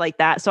and stuff like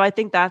that. So I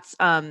think that's,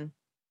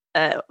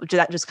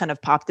 that just kind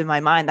of popped in my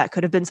mind. It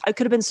could have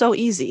been so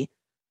easy.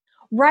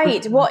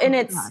 Right. Well, and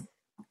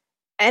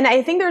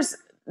I think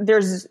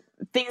there's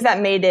things that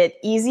made it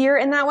easier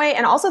in that way,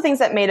 and also things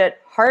that made it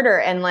harder.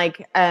 And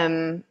like, I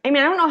don't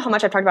know how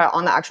much I've talked about it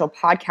on the actual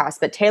podcast,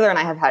 but Taylor and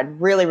I have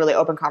had really, really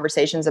open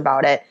conversations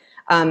about it,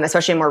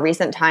 especially in more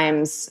recent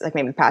times, like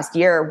maybe the past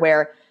year,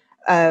 where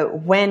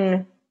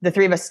when the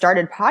three of us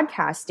started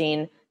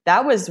podcasting,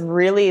 that was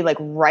really like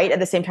right at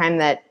the same time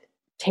that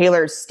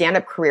Taylor's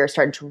stand-up career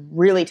started to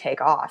really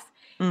take off.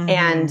 Mm-hmm.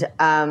 And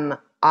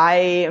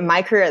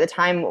my career at the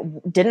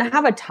time didn't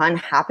have a ton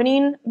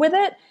happening with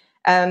it.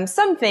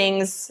 Some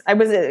things I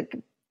was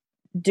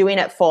doing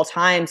it full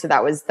time. So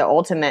that was the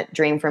ultimate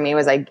dream for me,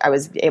 was I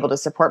was able to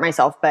support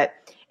myself, but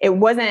it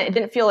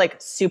didn't feel like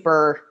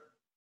super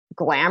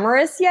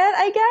glamorous yet,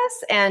 I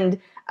guess. And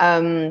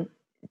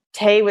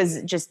Tay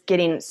was just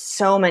getting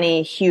so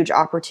many huge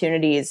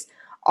opportunities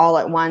all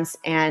at once.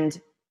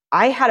 And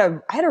I had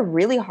a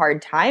really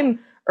hard time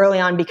early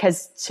on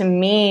because to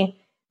me,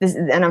 this,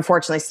 and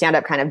unfortunately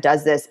stand-up kind of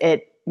does this,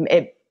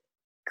 it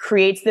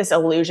creates this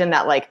illusion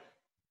that like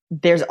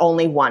there's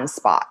only one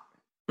spot.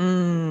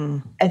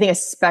 I think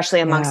especially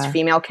amongst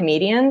female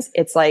comedians,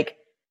 it's like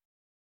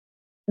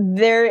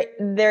there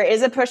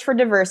is a push for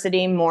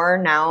diversity more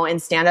now in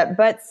stand-up,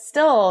 but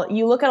still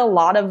you look at a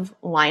lot of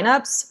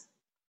lineups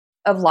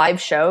of live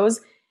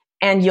shows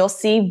and you'll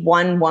see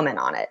one woman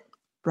on it.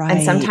 Right.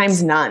 And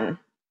sometimes none,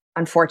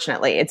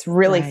 unfortunately. It's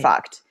really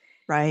fucked.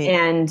 Right.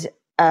 And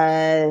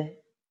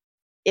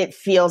it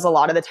feels a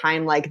lot of the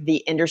time like the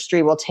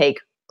industry will take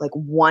like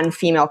one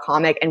female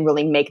comic and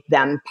really make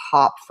them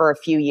pop for a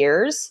few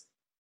years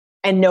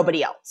and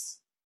nobody else.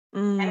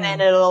 And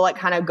then it'll like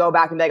kind of go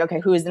back and be like, okay,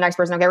 who is the next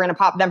person? Okay, we're going to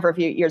pop them for a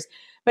few years.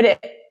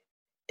 But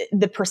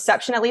the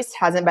perception at least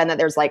hasn't been that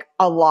there's like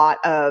a lot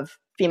of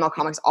female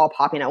comics all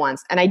popping at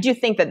once. And I do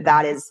think that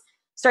that is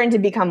starting to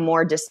become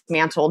more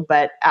dismantled.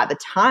 But at the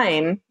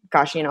time,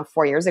 gosh,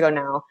 4 years ago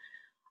now,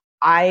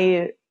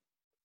 I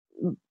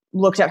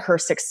looked at her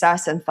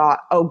success and thought,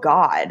 oh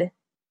God,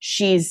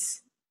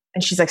 she's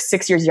like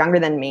 6 years younger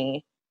than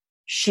me.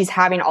 She's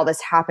having all this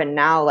happen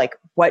now. Like,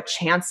 what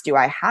chance do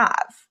I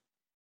have?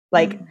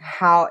 Like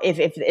how, if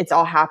it's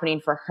all happening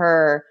for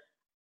her,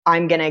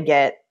 I'm going to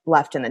get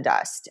left in the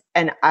dust.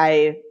 And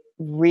I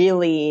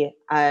really,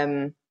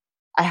 I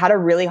had a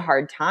really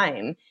hard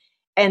time.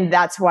 And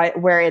that's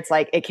where it's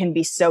like, it can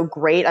be so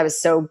great. I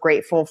was so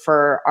grateful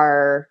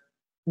for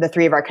the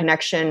three of our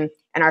connection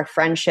and our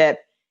friendship,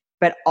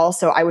 but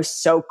also I was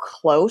so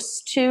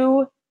close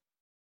to,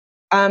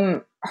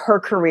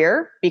 her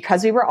career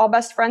because we were all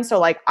best friends. So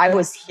like I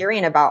was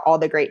hearing about all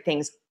the great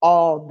things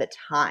all the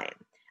time.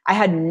 I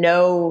had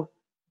no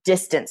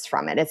distance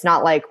from it. It's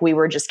not like we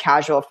were just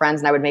casual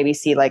friends and I would maybe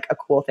see like a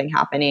cool thing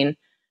happening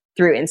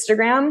through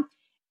Instagram.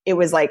 It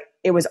was like,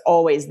 it was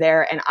always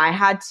there. And I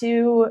had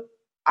to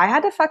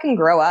fucking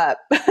grow up.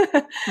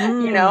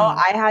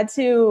 I had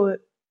to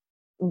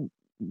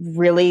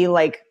really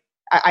like,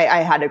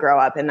 I had to grow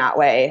up in that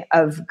way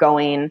of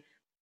going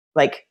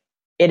like,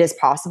 it is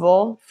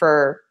possible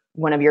for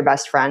one of your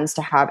best friends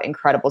to have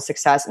incredible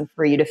success and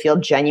for you to feel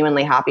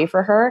genuinely happy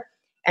for her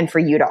and for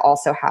you to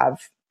also have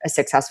a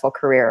successful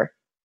career.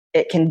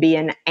 It can be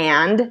an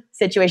and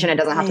situation. It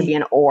doesn't have to be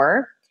an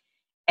or.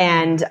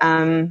 And,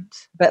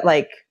 but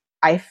like,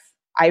 I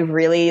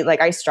really,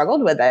 like, I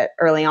struggled with it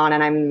early on.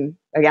 And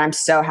I'm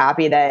so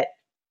happy that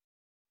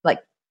like,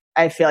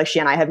 I feel like she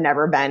and I have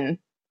never been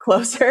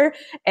closer.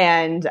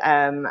 And,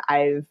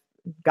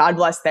 God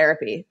bless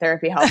therapy.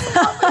 Therapy helps a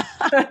lot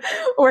with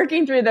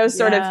working through those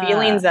sort of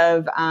feelings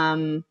of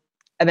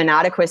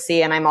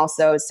inadequacy. And I'm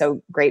also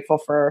so grateful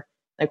for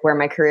like where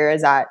my career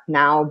is at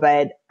now.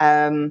 But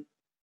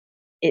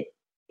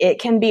it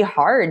can be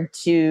hard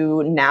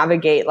to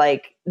navigate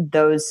like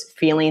those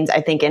feelings,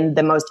 I think, in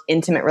the most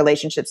intimate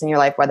relationships in your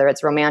life, whether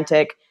it's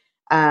romantic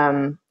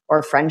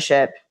or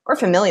friendship or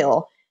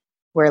familial,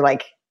 where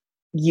like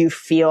you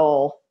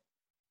feel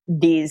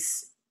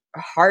these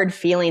hard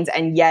feelings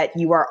and yet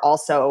you are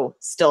also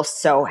still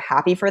so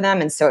happy for them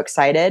and so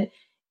excited.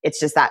 It's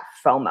just that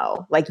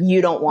FOMO. Like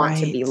you don't want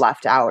to be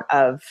left out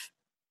of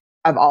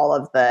all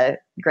of the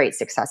great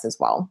success as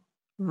well.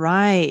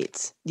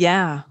 Right.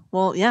 Yeah.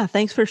 Well, yeah.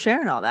 Thanks for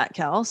sharing all that,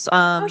 Kels.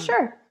 Oh,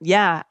 sure.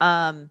 Yeah.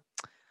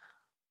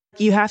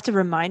 You have to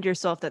remind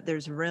yourself that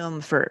there's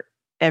room for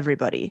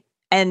everybody.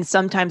 And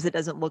sometimes it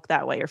doesn't look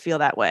that way or feel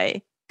that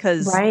way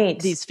because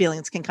these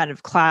feelings can kind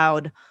of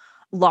cloud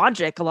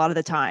logic a lot of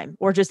the time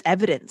or just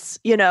evidence,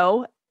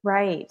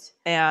 Right.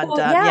 And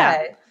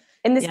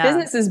and this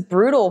business is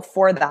brutal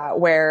for that,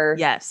 where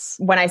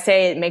when I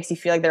say it makes you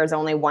feel like there's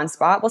only one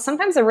spot, well,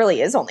 sometimes there really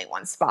is only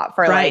one spot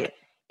for like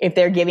if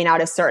they're giving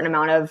out a certain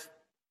amount of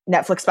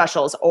Netflix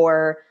specials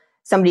or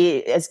somebody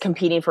is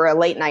competing for a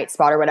late night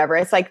spot or whatever.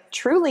 It's like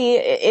truly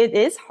it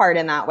is hard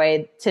in that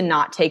way to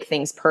not take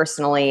things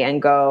personally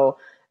and go,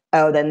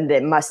 oh, then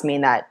it must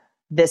mean that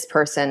this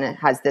person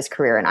has this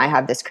career and I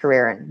have this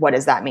career. And what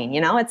does that mean?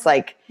 It's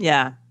like,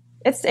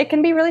 it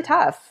can be really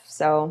tough.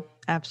 So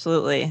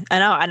absolutely. I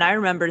know. And I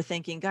remember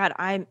thinking, God,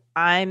 I'm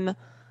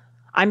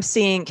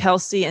seeing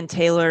Kelsey and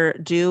Taylor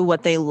do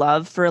what they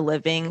love for a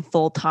living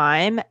full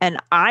time. And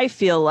I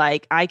feel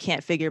like I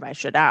can't figure my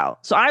shit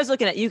out. So I was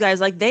looking at you guys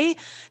like they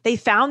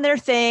found their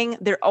thing.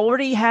 They're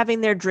already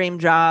having their dream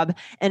job.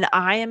 And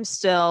I am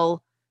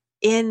still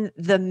in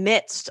the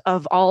midst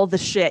of all the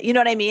shit. You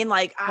know what I mean?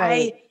 Like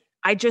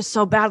I just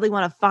so badly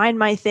want to find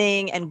my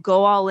thing and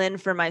go all in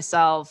for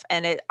myself.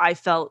 And I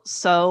felt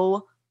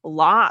so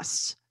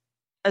lost,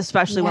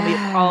 especially when we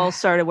all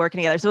started working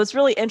together. So it's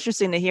really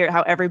interesting to hear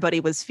how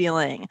everybody was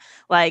feeling.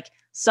 Like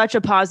such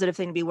a positive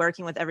thing to be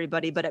working with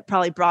everybody, but it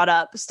probably brought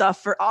up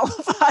stuff for all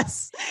of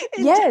us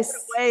in different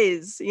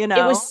ways,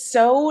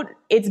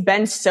 it's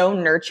been so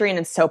nurturing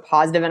and so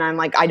positive. And I'm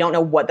like, I don't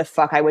know what the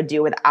fuck I would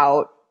do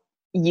without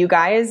you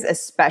guys,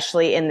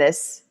 especially in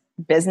this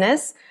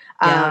business.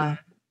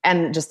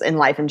 and just in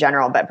life in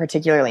general, but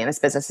particularly in this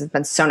business, it's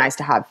been so nice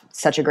to have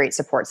such a great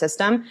support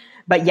system.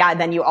 But yeah,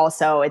 then you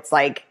also, it's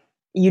like,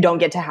 you don't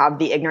get to have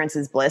the ignorance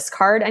is bliss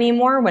card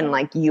anymore when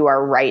like you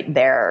are right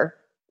there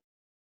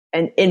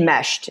and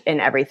enmeshed in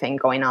everything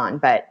going on.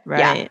 But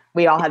yeah,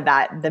 we all had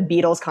the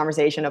Beatles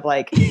conversation of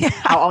like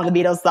how all the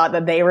Beatles thought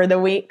that they were the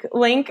weak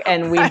link.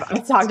 And we've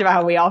talked about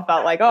how we all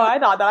felt like, oh, I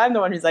thought that I'm the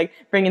one who's like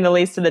bringing the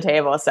least to the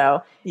table.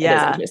 So it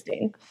is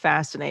interesting.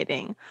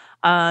 Fascinating.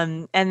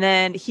 And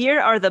then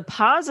here are the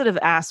positive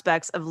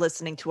aspects of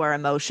listening to our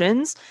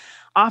emotions.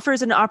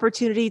 Offers an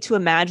opportunity to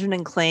imagine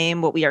and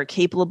claim what we are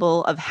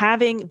capable of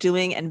having,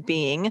 doing, and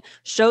being,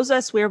 shows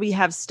us where we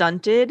have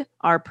stunted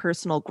our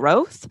personal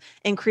growth,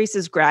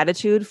 increases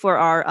gratitude for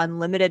our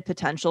unlimited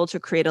potential to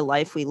create a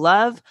life we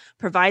love,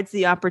 provides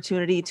the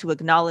opportunity to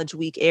acknowledge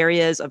weak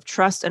areas of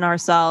trust in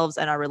ourselves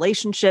and our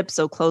relationships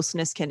so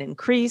closeness can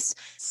increase,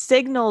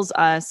 signals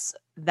us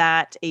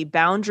that a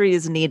boundary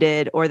is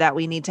needed or that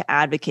we need to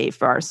advocate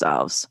for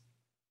ourselves.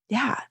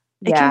 Yeah.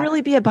 It can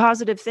really be a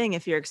positive thing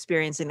if you're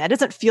experiencing that. It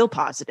doesn't feel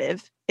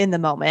positive in the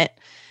moment,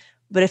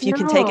 but if you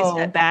can take a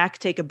step back,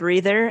 take a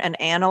breather and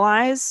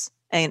analyze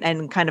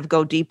and kind of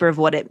go deeper of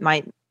what it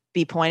might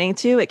be pointing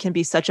to, it can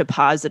be such a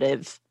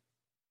positive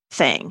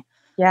thing.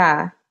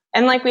 Yeah.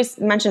 And like we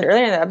mentioned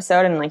earlier in the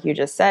episode, and like you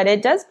just said,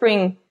 it does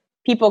bring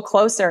people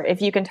closer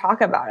if you can talk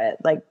about it.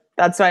 Like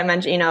that's why I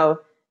mentioned, you know,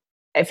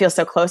 I feel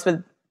so close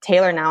with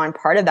Taylor now. And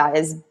part of that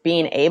is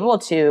being able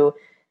to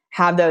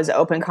have those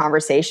open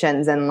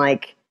conversations and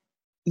like,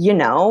 you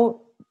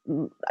know,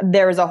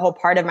 there was a whole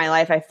part of my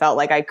life I felt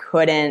like I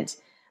couldn't,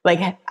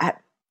 like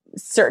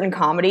certain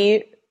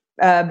comedy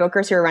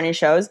bookers who are running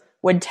shows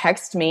would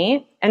text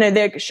me, and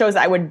the shows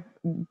I would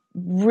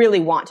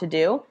really want to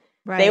do,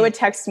 they would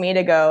text me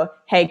to go,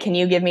 hey, can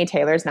you give me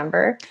Taylor's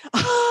number?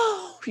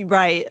 Oh,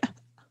 right.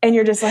 And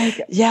you're just like,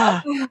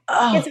 yeah.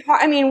 It's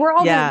hard. I mean, we're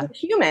all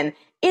human.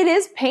 It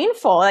is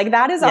painful. Like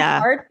that is a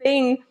hard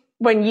thing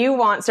when you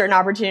want certain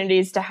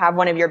opportunities to have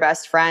one of your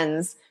best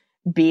friends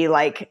be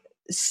like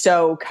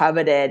so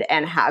coveted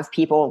and have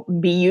people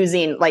be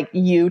using like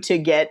you to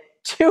get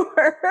to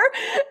her.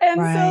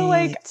 And so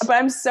like, but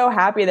I'm so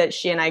happy that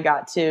she and I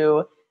got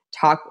to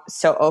talk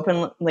so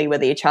openly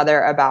with each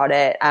other about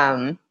it.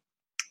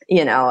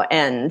 You know,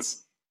 and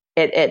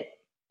it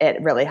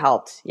really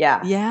helped.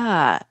 Yeah.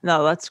 Yeah.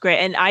 No, that's great.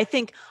 And I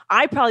think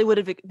I probably would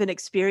have been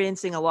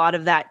experiencing a lot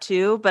of that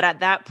too. But at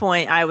that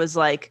point I was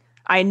like,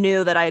 I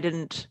knew that I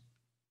didn't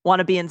want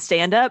to be in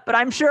stand-up, but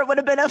I'm sure it would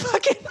have been a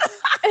fucking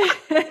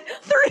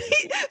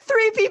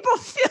three people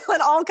feeling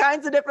all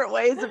kinds of different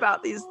ways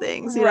about these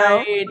things, you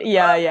know?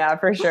 Yeah,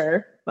 for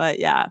sure. But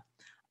yeah.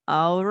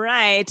 All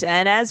right.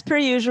 And as per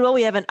usual,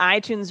 we have an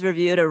iTunes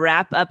review to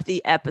wrap up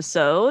the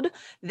episode.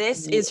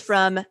 This is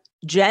from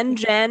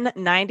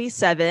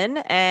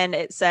Gen97, and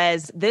it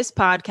says, this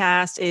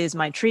podcast is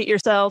my treat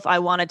yourself. I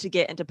wanted to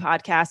get into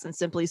podcasts and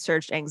simply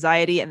searched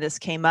anxiety, and this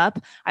came up.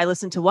 I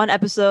listened to one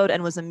episode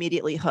and was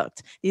immediately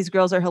hooked. These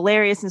girls are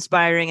hilarious,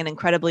 inspiring, and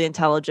incredibly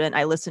intelligent.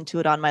 I listened to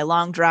it on my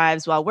long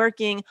drives while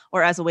working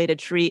or as a way to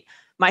treat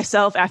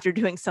myself after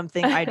doing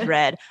something I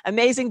dread.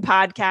 Amazing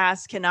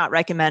podcast. Cannot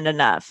recommend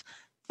enough.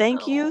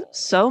 Thank you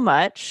so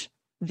much.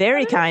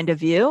 Very kind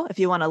of you. If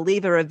you want to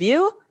leave a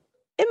review,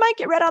 it might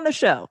get read on the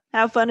show.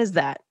 How fun is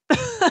that?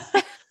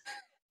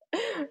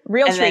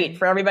 Real treat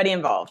for everybody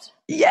involved.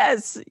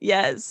 Yes.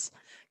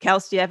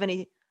 Kels, do you have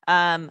any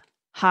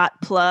hot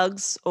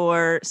plugs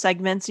or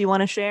segments you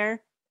want to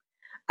share?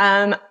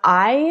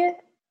 I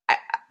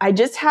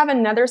just have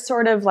another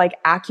sort of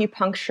like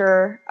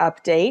acupuncture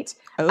update.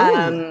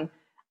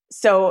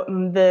 So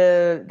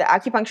the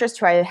acupuncturist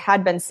who I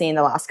had been seeing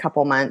the last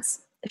couple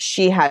months,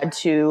 she had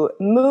to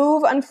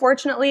move,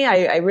 unfortunately.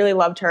 I really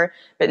loved her,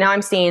 but now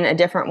I'm seeing a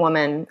different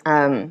woman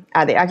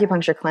at the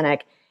acupuncture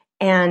clinic,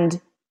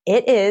 and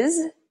it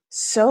is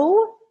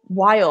so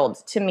wild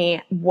to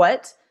me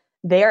what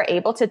they are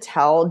able to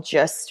tell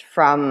just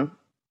from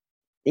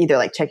either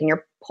like checking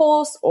your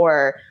pulse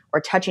or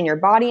touching your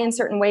body in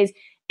certain ways.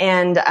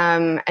 And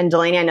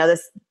Delaney, I know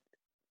this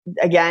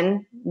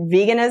again,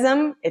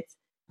 veganism, it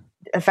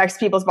affects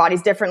people's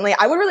bodies differently.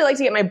 I would really like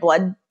to get my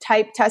blood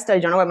type tested. I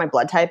don't know what my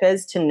blood type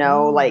is to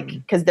know, like,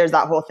 because there's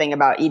that whole thing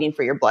about eating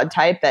for your blood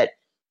type that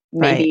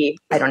maybe,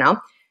 I don't know.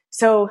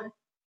 So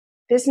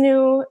this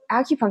new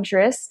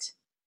acupuncturist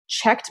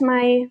checked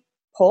my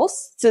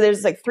pulse. So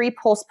there's like 3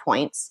 pulse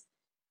points.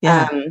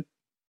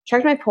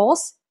 Checked my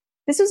pulse.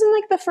 This was in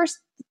like the first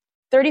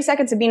 30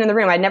 seconds of being in the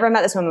room. I'd never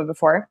met this woman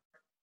before.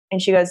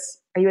 And she goes,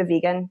 "Are you a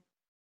vegan?"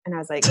 And I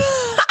was like,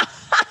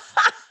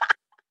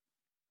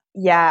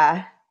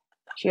 yeah.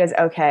 She goes,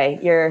 "Okay,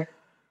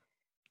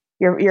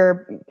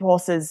 your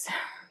pulse is,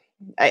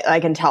 I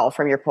can tell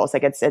from your pulse,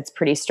 like it's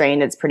pretty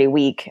strained, it's pretty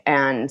weak.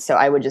 And so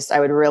I would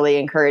really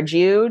encourage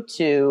you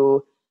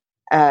to,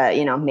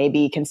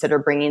 maybe consider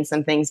bringing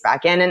some things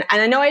back in." And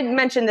I know I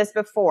mentioned this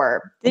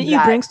before. Didn't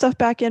you bring stuff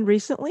back in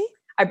recently?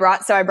 I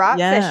brought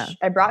fish.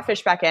 I brought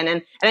fish back in.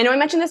 And I know I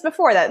mentioned this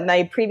before, that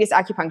my previous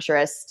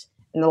acupuncturist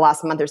in the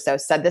last month or so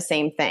said the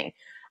same thing.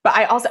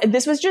 But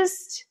this was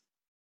just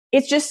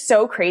it's just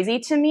so crazy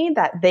to me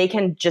that they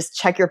can just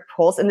check your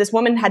pulse. And this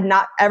woman had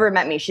not ever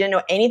met me. She didn't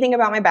know anything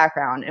about my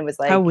background and was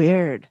like, how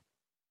weird.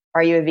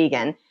 Are you a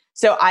vegan?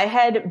 So I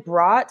had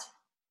brought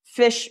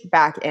fish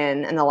back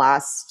in the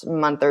last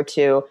month or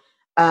two.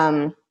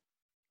 And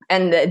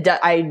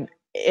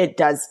it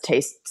does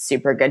taste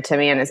super good to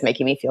me and is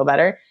making me feel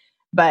better.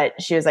 But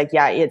she was like,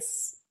 yeah,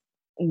 it's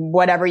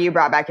whatever you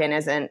brought back in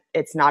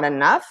it's not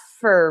enough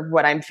for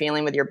what I'm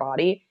feeling with your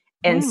body.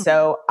 And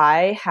so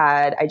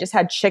I just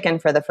had chicken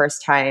for the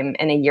first time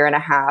in a year and a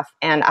half.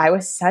 And I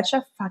was such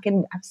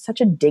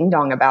a ding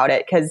dong about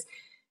it. Cause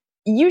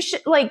you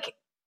should, like,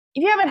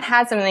 if you haven't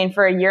had something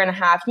for a year and a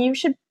half, you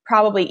should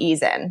probably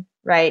ease in,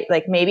 right?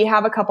 Like maybe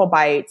have a couple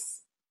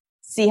bites,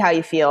 see how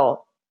you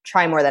feel,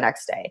 try more the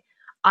next day.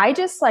 I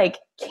just like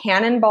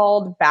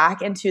cannonballed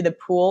back into the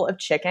pool of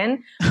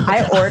chicken.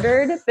 I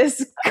ordered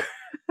this,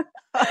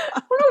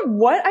 I don't know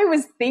what I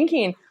was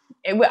thinking.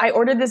 I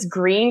ordered this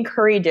green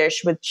curry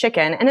dish with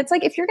chicken. And it's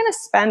like, if you're going to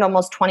spend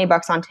almost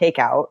 $20 on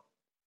takeout,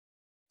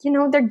 you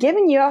know, they're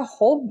giving you a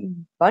whole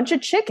bunch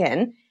of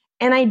chicken.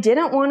 And I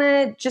didn't want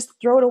to just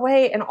throw it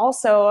away. And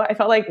also I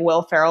felt like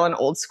Will Ferrell in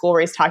Old School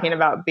where he's talking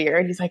about beer.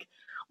 And he's like,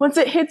 once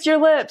it hits your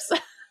lips,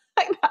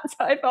 like that's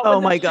how I felt. Oh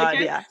my God.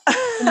 Yeah.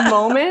 The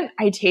moment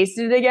I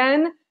tasted it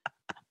again,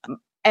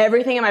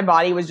 everything in my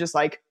body was just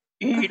like,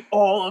 eat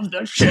all of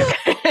the chicken.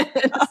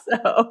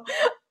 So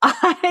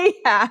I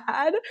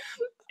had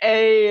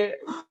a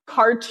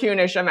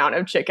cartoonish amount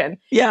of chicken.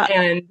 Yeah.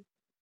 And it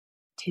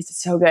tasted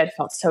so good,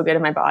 felt so good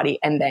in my body.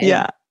 And then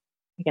like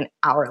an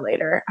hour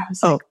later, I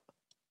was like,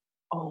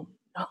 oh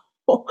no.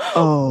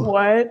 Oh.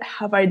 What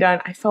have I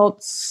done? I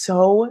felt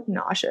so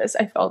nauseous.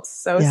 I felt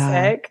so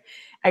sick.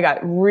 I got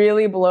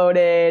really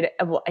bloated.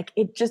 Like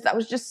that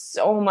was just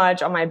so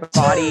much on my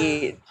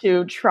body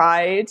to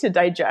try to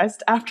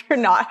digest after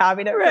not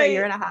having it for a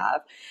year and a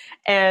half.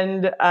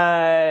 And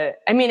I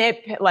mean,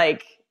 it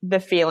like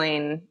the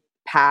feeling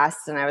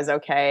passed and I was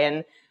okay.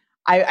 And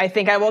I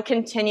think I will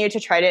continue to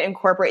try to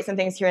incorporate some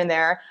things here and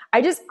there.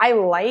 I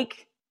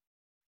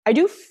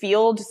do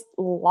feel just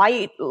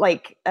light,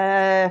 like,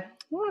 I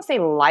don't want to say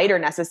lighter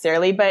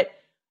necessarily, but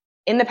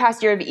in the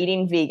past year of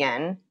eating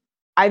vegan,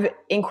 I've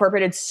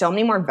incorporated so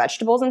many more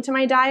vegetables into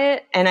my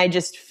diet. And I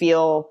just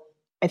feel,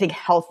 I think,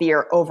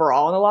 healthier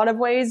overall in a lot of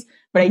ways.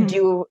 But I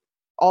do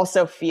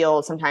also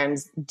feel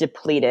sometimes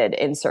depleted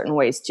in certain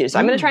ways too. So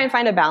I'm going to try and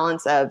find a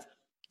balance of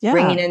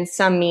bringing in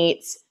some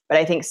meats, but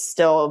I think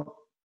still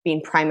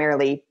being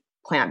primarily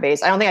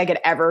plant-based. I don't think I could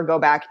ever go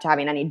back to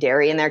having any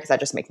dairy in there because that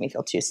just makes me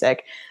feel too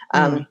sick.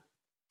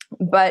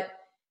 But,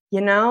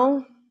 you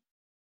know,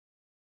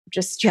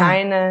 just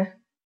trying to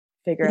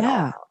figure it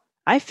out.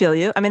 I feel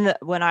you. I mean,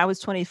 when I was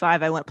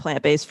 25, I went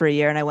plant-based for a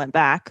year and I went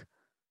back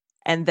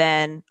and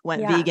then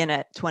went vegan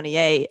at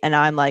 28. And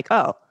I'm like,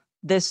 oh,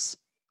 this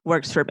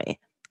works for me.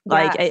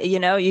 Like, you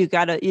know, you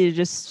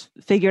just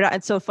figure it out.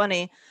 It's so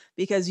funny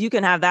because you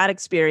can have that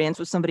experience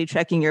with somebody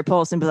checking your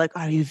pulse and be like,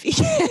 are you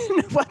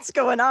vegan? What's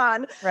going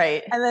on?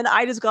 Right. And then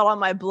I just got all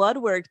my blood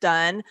work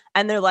done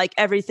and they're like,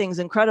 everything's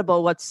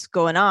incredible. What's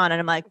going on? And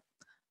I'm like,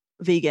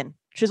 vegan.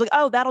 She's like,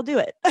 oh, that'll do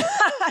it.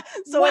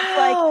 So it's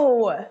like,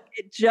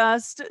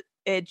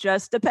 it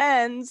just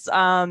depends.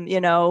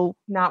 You know,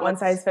 not one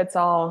size fits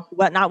all.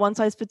 Not one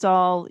size fits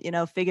all, you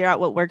know, figure out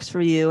what works for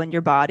you and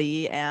your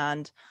body.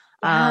 And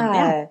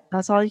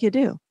that's all you could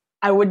do.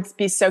 I would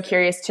be so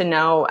curious to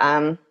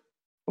know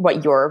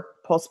what your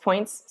pulse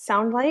points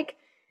sound like.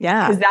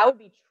 Yeah. Because that would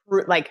be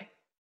true, like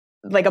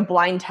a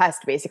blind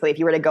test, basically. If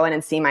you were to go in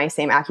and see my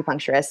same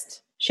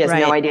acupuncturist, she has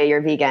no idea you're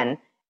vegan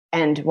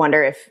and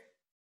wonder if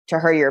to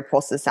her your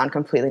pulses sound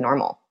completely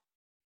normal.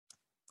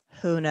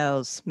 Who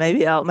knows?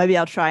 Maybe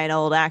I'll try an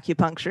old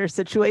acupuncture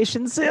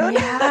situation soon.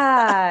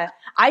 Yeah.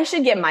 I think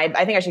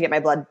I should get my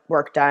blood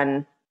work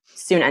done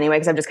soon anyway,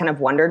 because I've just kind of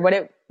wondered what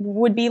it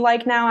would be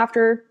like now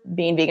after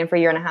being vegan for a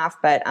year and a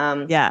half. But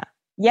I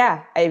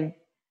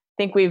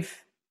think we've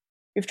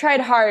tried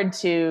hard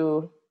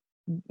to,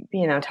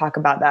 you know, talk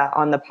about that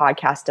on the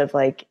podcast of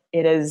like,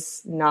 it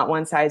is not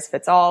one size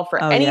fits all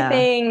for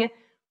anything. Yeah.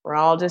 We're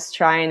all just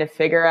trying to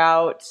figure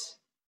out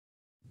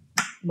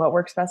what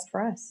works best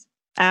for us.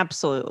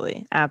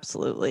 Absolutely.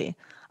 Absolutely.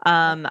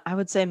 I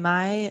would say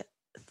my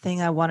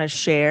thing I want to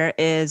share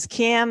is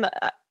Cam,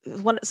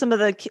 some of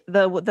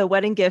the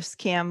wedding gifts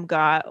Cam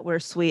got were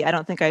sweet. I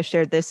don't think I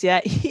shared this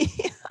yet.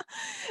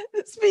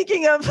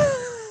 Speaking of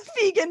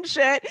vegan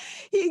shit,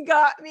 he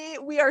got me,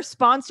 we are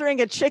sponsoring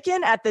a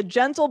chicken at the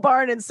Gentle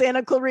Barn in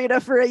Santa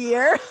Clarita for a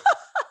year.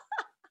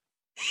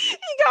 He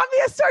got me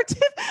a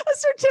certificate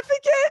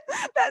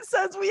that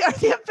says we are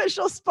the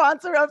official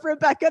sponsor of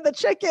Rebecca the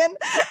Chicken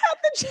at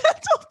the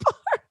Gentle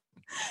Barn.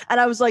 And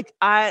I was like,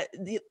 I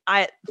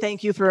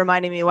thank you for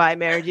reminding me why I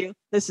married you.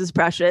 This is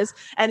precious.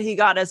 And he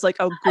got us like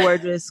a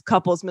gorgeous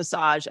couples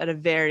massage at a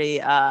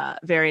very,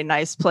 very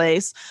nice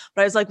place.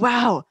 But I was like,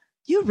 wow,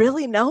 you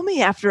really know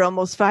me after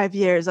almost 5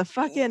 years of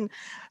fucking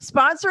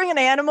sponsoring an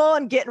animal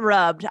and getting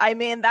rubbed. I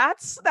mean,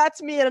 that's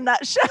me in a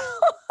nutshell.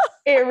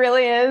 It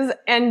really is.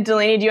 And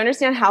Delaney, do you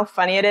understand how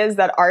funny it is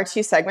that our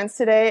 2 segments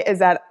today is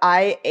that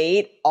I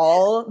ate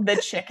all the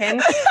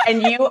chicken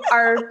and you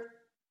are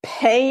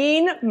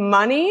paying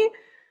money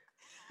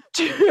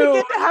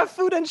to have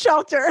food and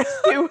shelter,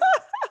 to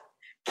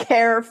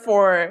care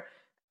for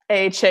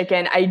a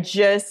chicken. I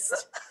just...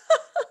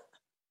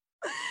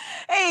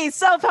 Hey,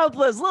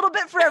 self-helpless, a little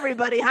bit for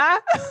everybody, huh?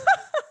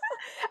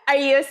 Are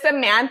you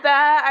Samantha?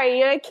 Are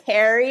you a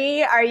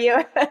Carrie? Are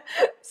you...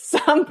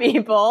 Some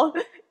people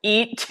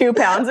eat 2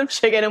 pounds of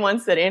chicken in one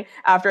sitting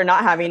after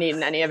not having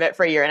eaten any of it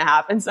for a year and a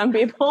half. And some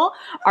people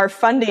are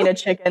funding a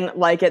chicken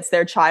like it's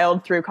their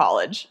child through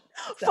college.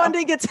 So,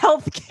 funding its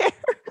health care.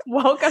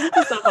 Welcome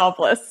to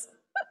Self-Helpless.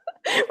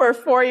 Where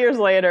 4 years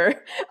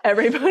later,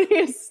 everybody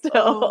is still...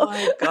 Oh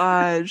my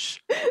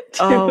gosh.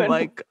 Oh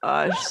my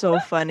gosh. So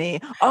funny.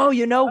 Oh,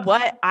 you know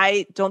what?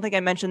 I don't think I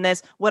mentioned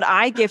this. What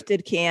I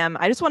gifted Cam,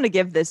 I just want to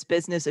give this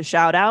business a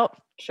shout out.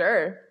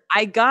 Sure.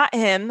 I got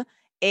him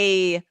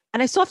and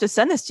I still have to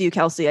send this to you,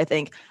 Kelsey, I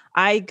think.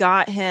 I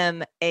got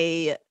him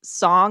a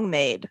song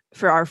made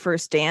for our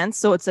first dance.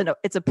 So it's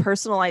a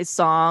personalized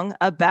song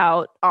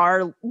about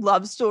our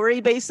love story,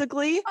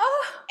 basically.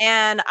 Oh.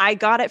 And I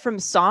got it from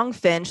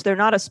Songfinch. They're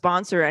not a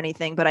sponsor or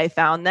anything, but I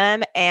found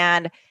them.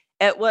 And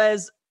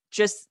it's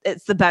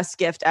the best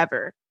gift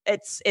ever.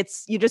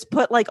 It's you just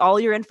put like all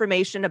your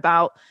information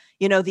about,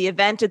 the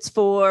event it's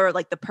for,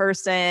 like the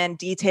person,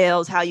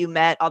 details, how you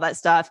met, all that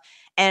stuff.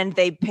 And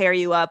they pair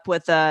you up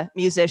with a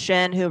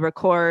musician who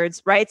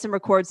writes and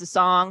records the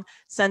song,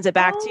 sends it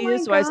back to you.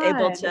 So God. I was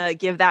able to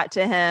give that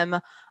to him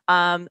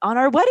on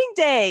our wedding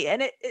day.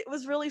 And it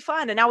was really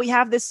fun. And now we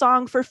have this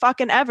song for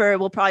fucking ever.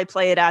 We'll probably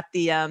play it at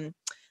the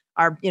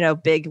our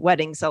big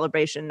wedding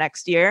celebration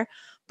next year.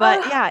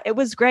 But yeah, it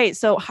was great.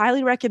 So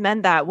highly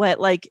recommend that.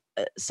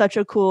 Such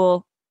a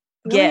cool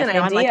gift.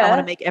 Now I'm like, I want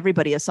to make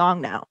everybody a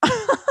song now.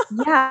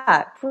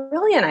 Yeah,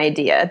 brilliant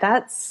idea.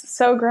 That's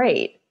so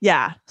great.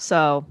 Yeah.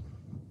 So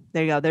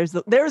there you go. There was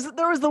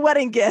the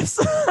wedding gifts.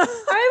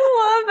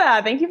 I love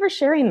that. Thank you for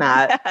sharing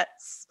that.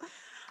 Yes.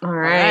 All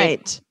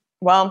right.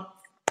 Well,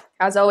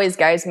 as always,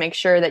 guys, make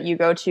sure that you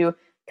go to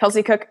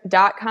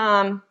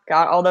kelseycook.com.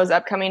 Got all those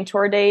upcoming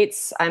tour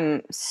dates.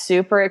 I'm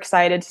super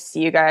excited to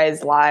see you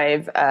guys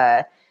live.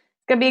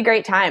 It's going to be a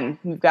great time.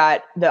 We've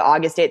got the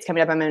August dates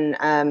coming up. I'm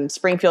in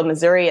Springfield,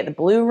 Missouri at the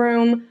Blue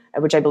Room,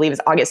 which I believe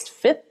is August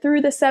 5th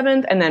through the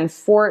 7th. And then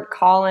Fort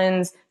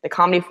Collins, the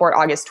Comedy Fort,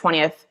 August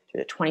 20th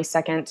through the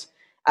 22nd.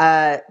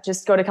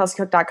 Just go to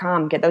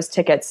kelseycook.com. Get those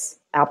tickets.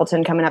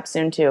 Appleton coming up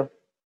soon too.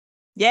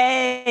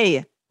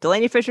 Yay!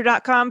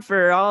 DelaneyFisher.com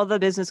for all the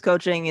business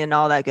coaching and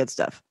all that good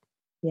stuff.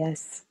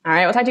 Yes. All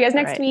right. We'll talk to you guys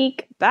next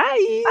week.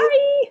 Bye.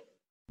 Bye.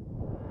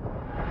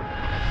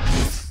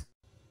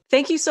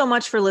 Thank you so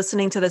much for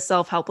listening to the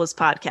Self-Helpless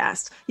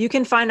podcast. You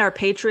can find our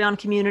Patreon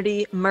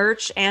community,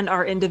 merch, and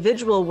our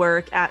individual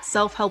work at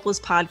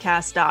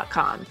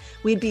selfhelplesspodcast.com.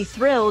 We'd be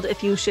thrilled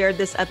if you shared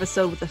this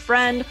episode with a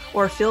friend,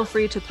 or feel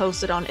free to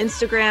post it on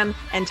Instagram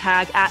and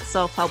tag at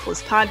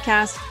Self-Helpless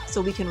Podcast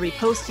so we can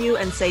repost you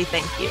and say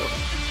thank you.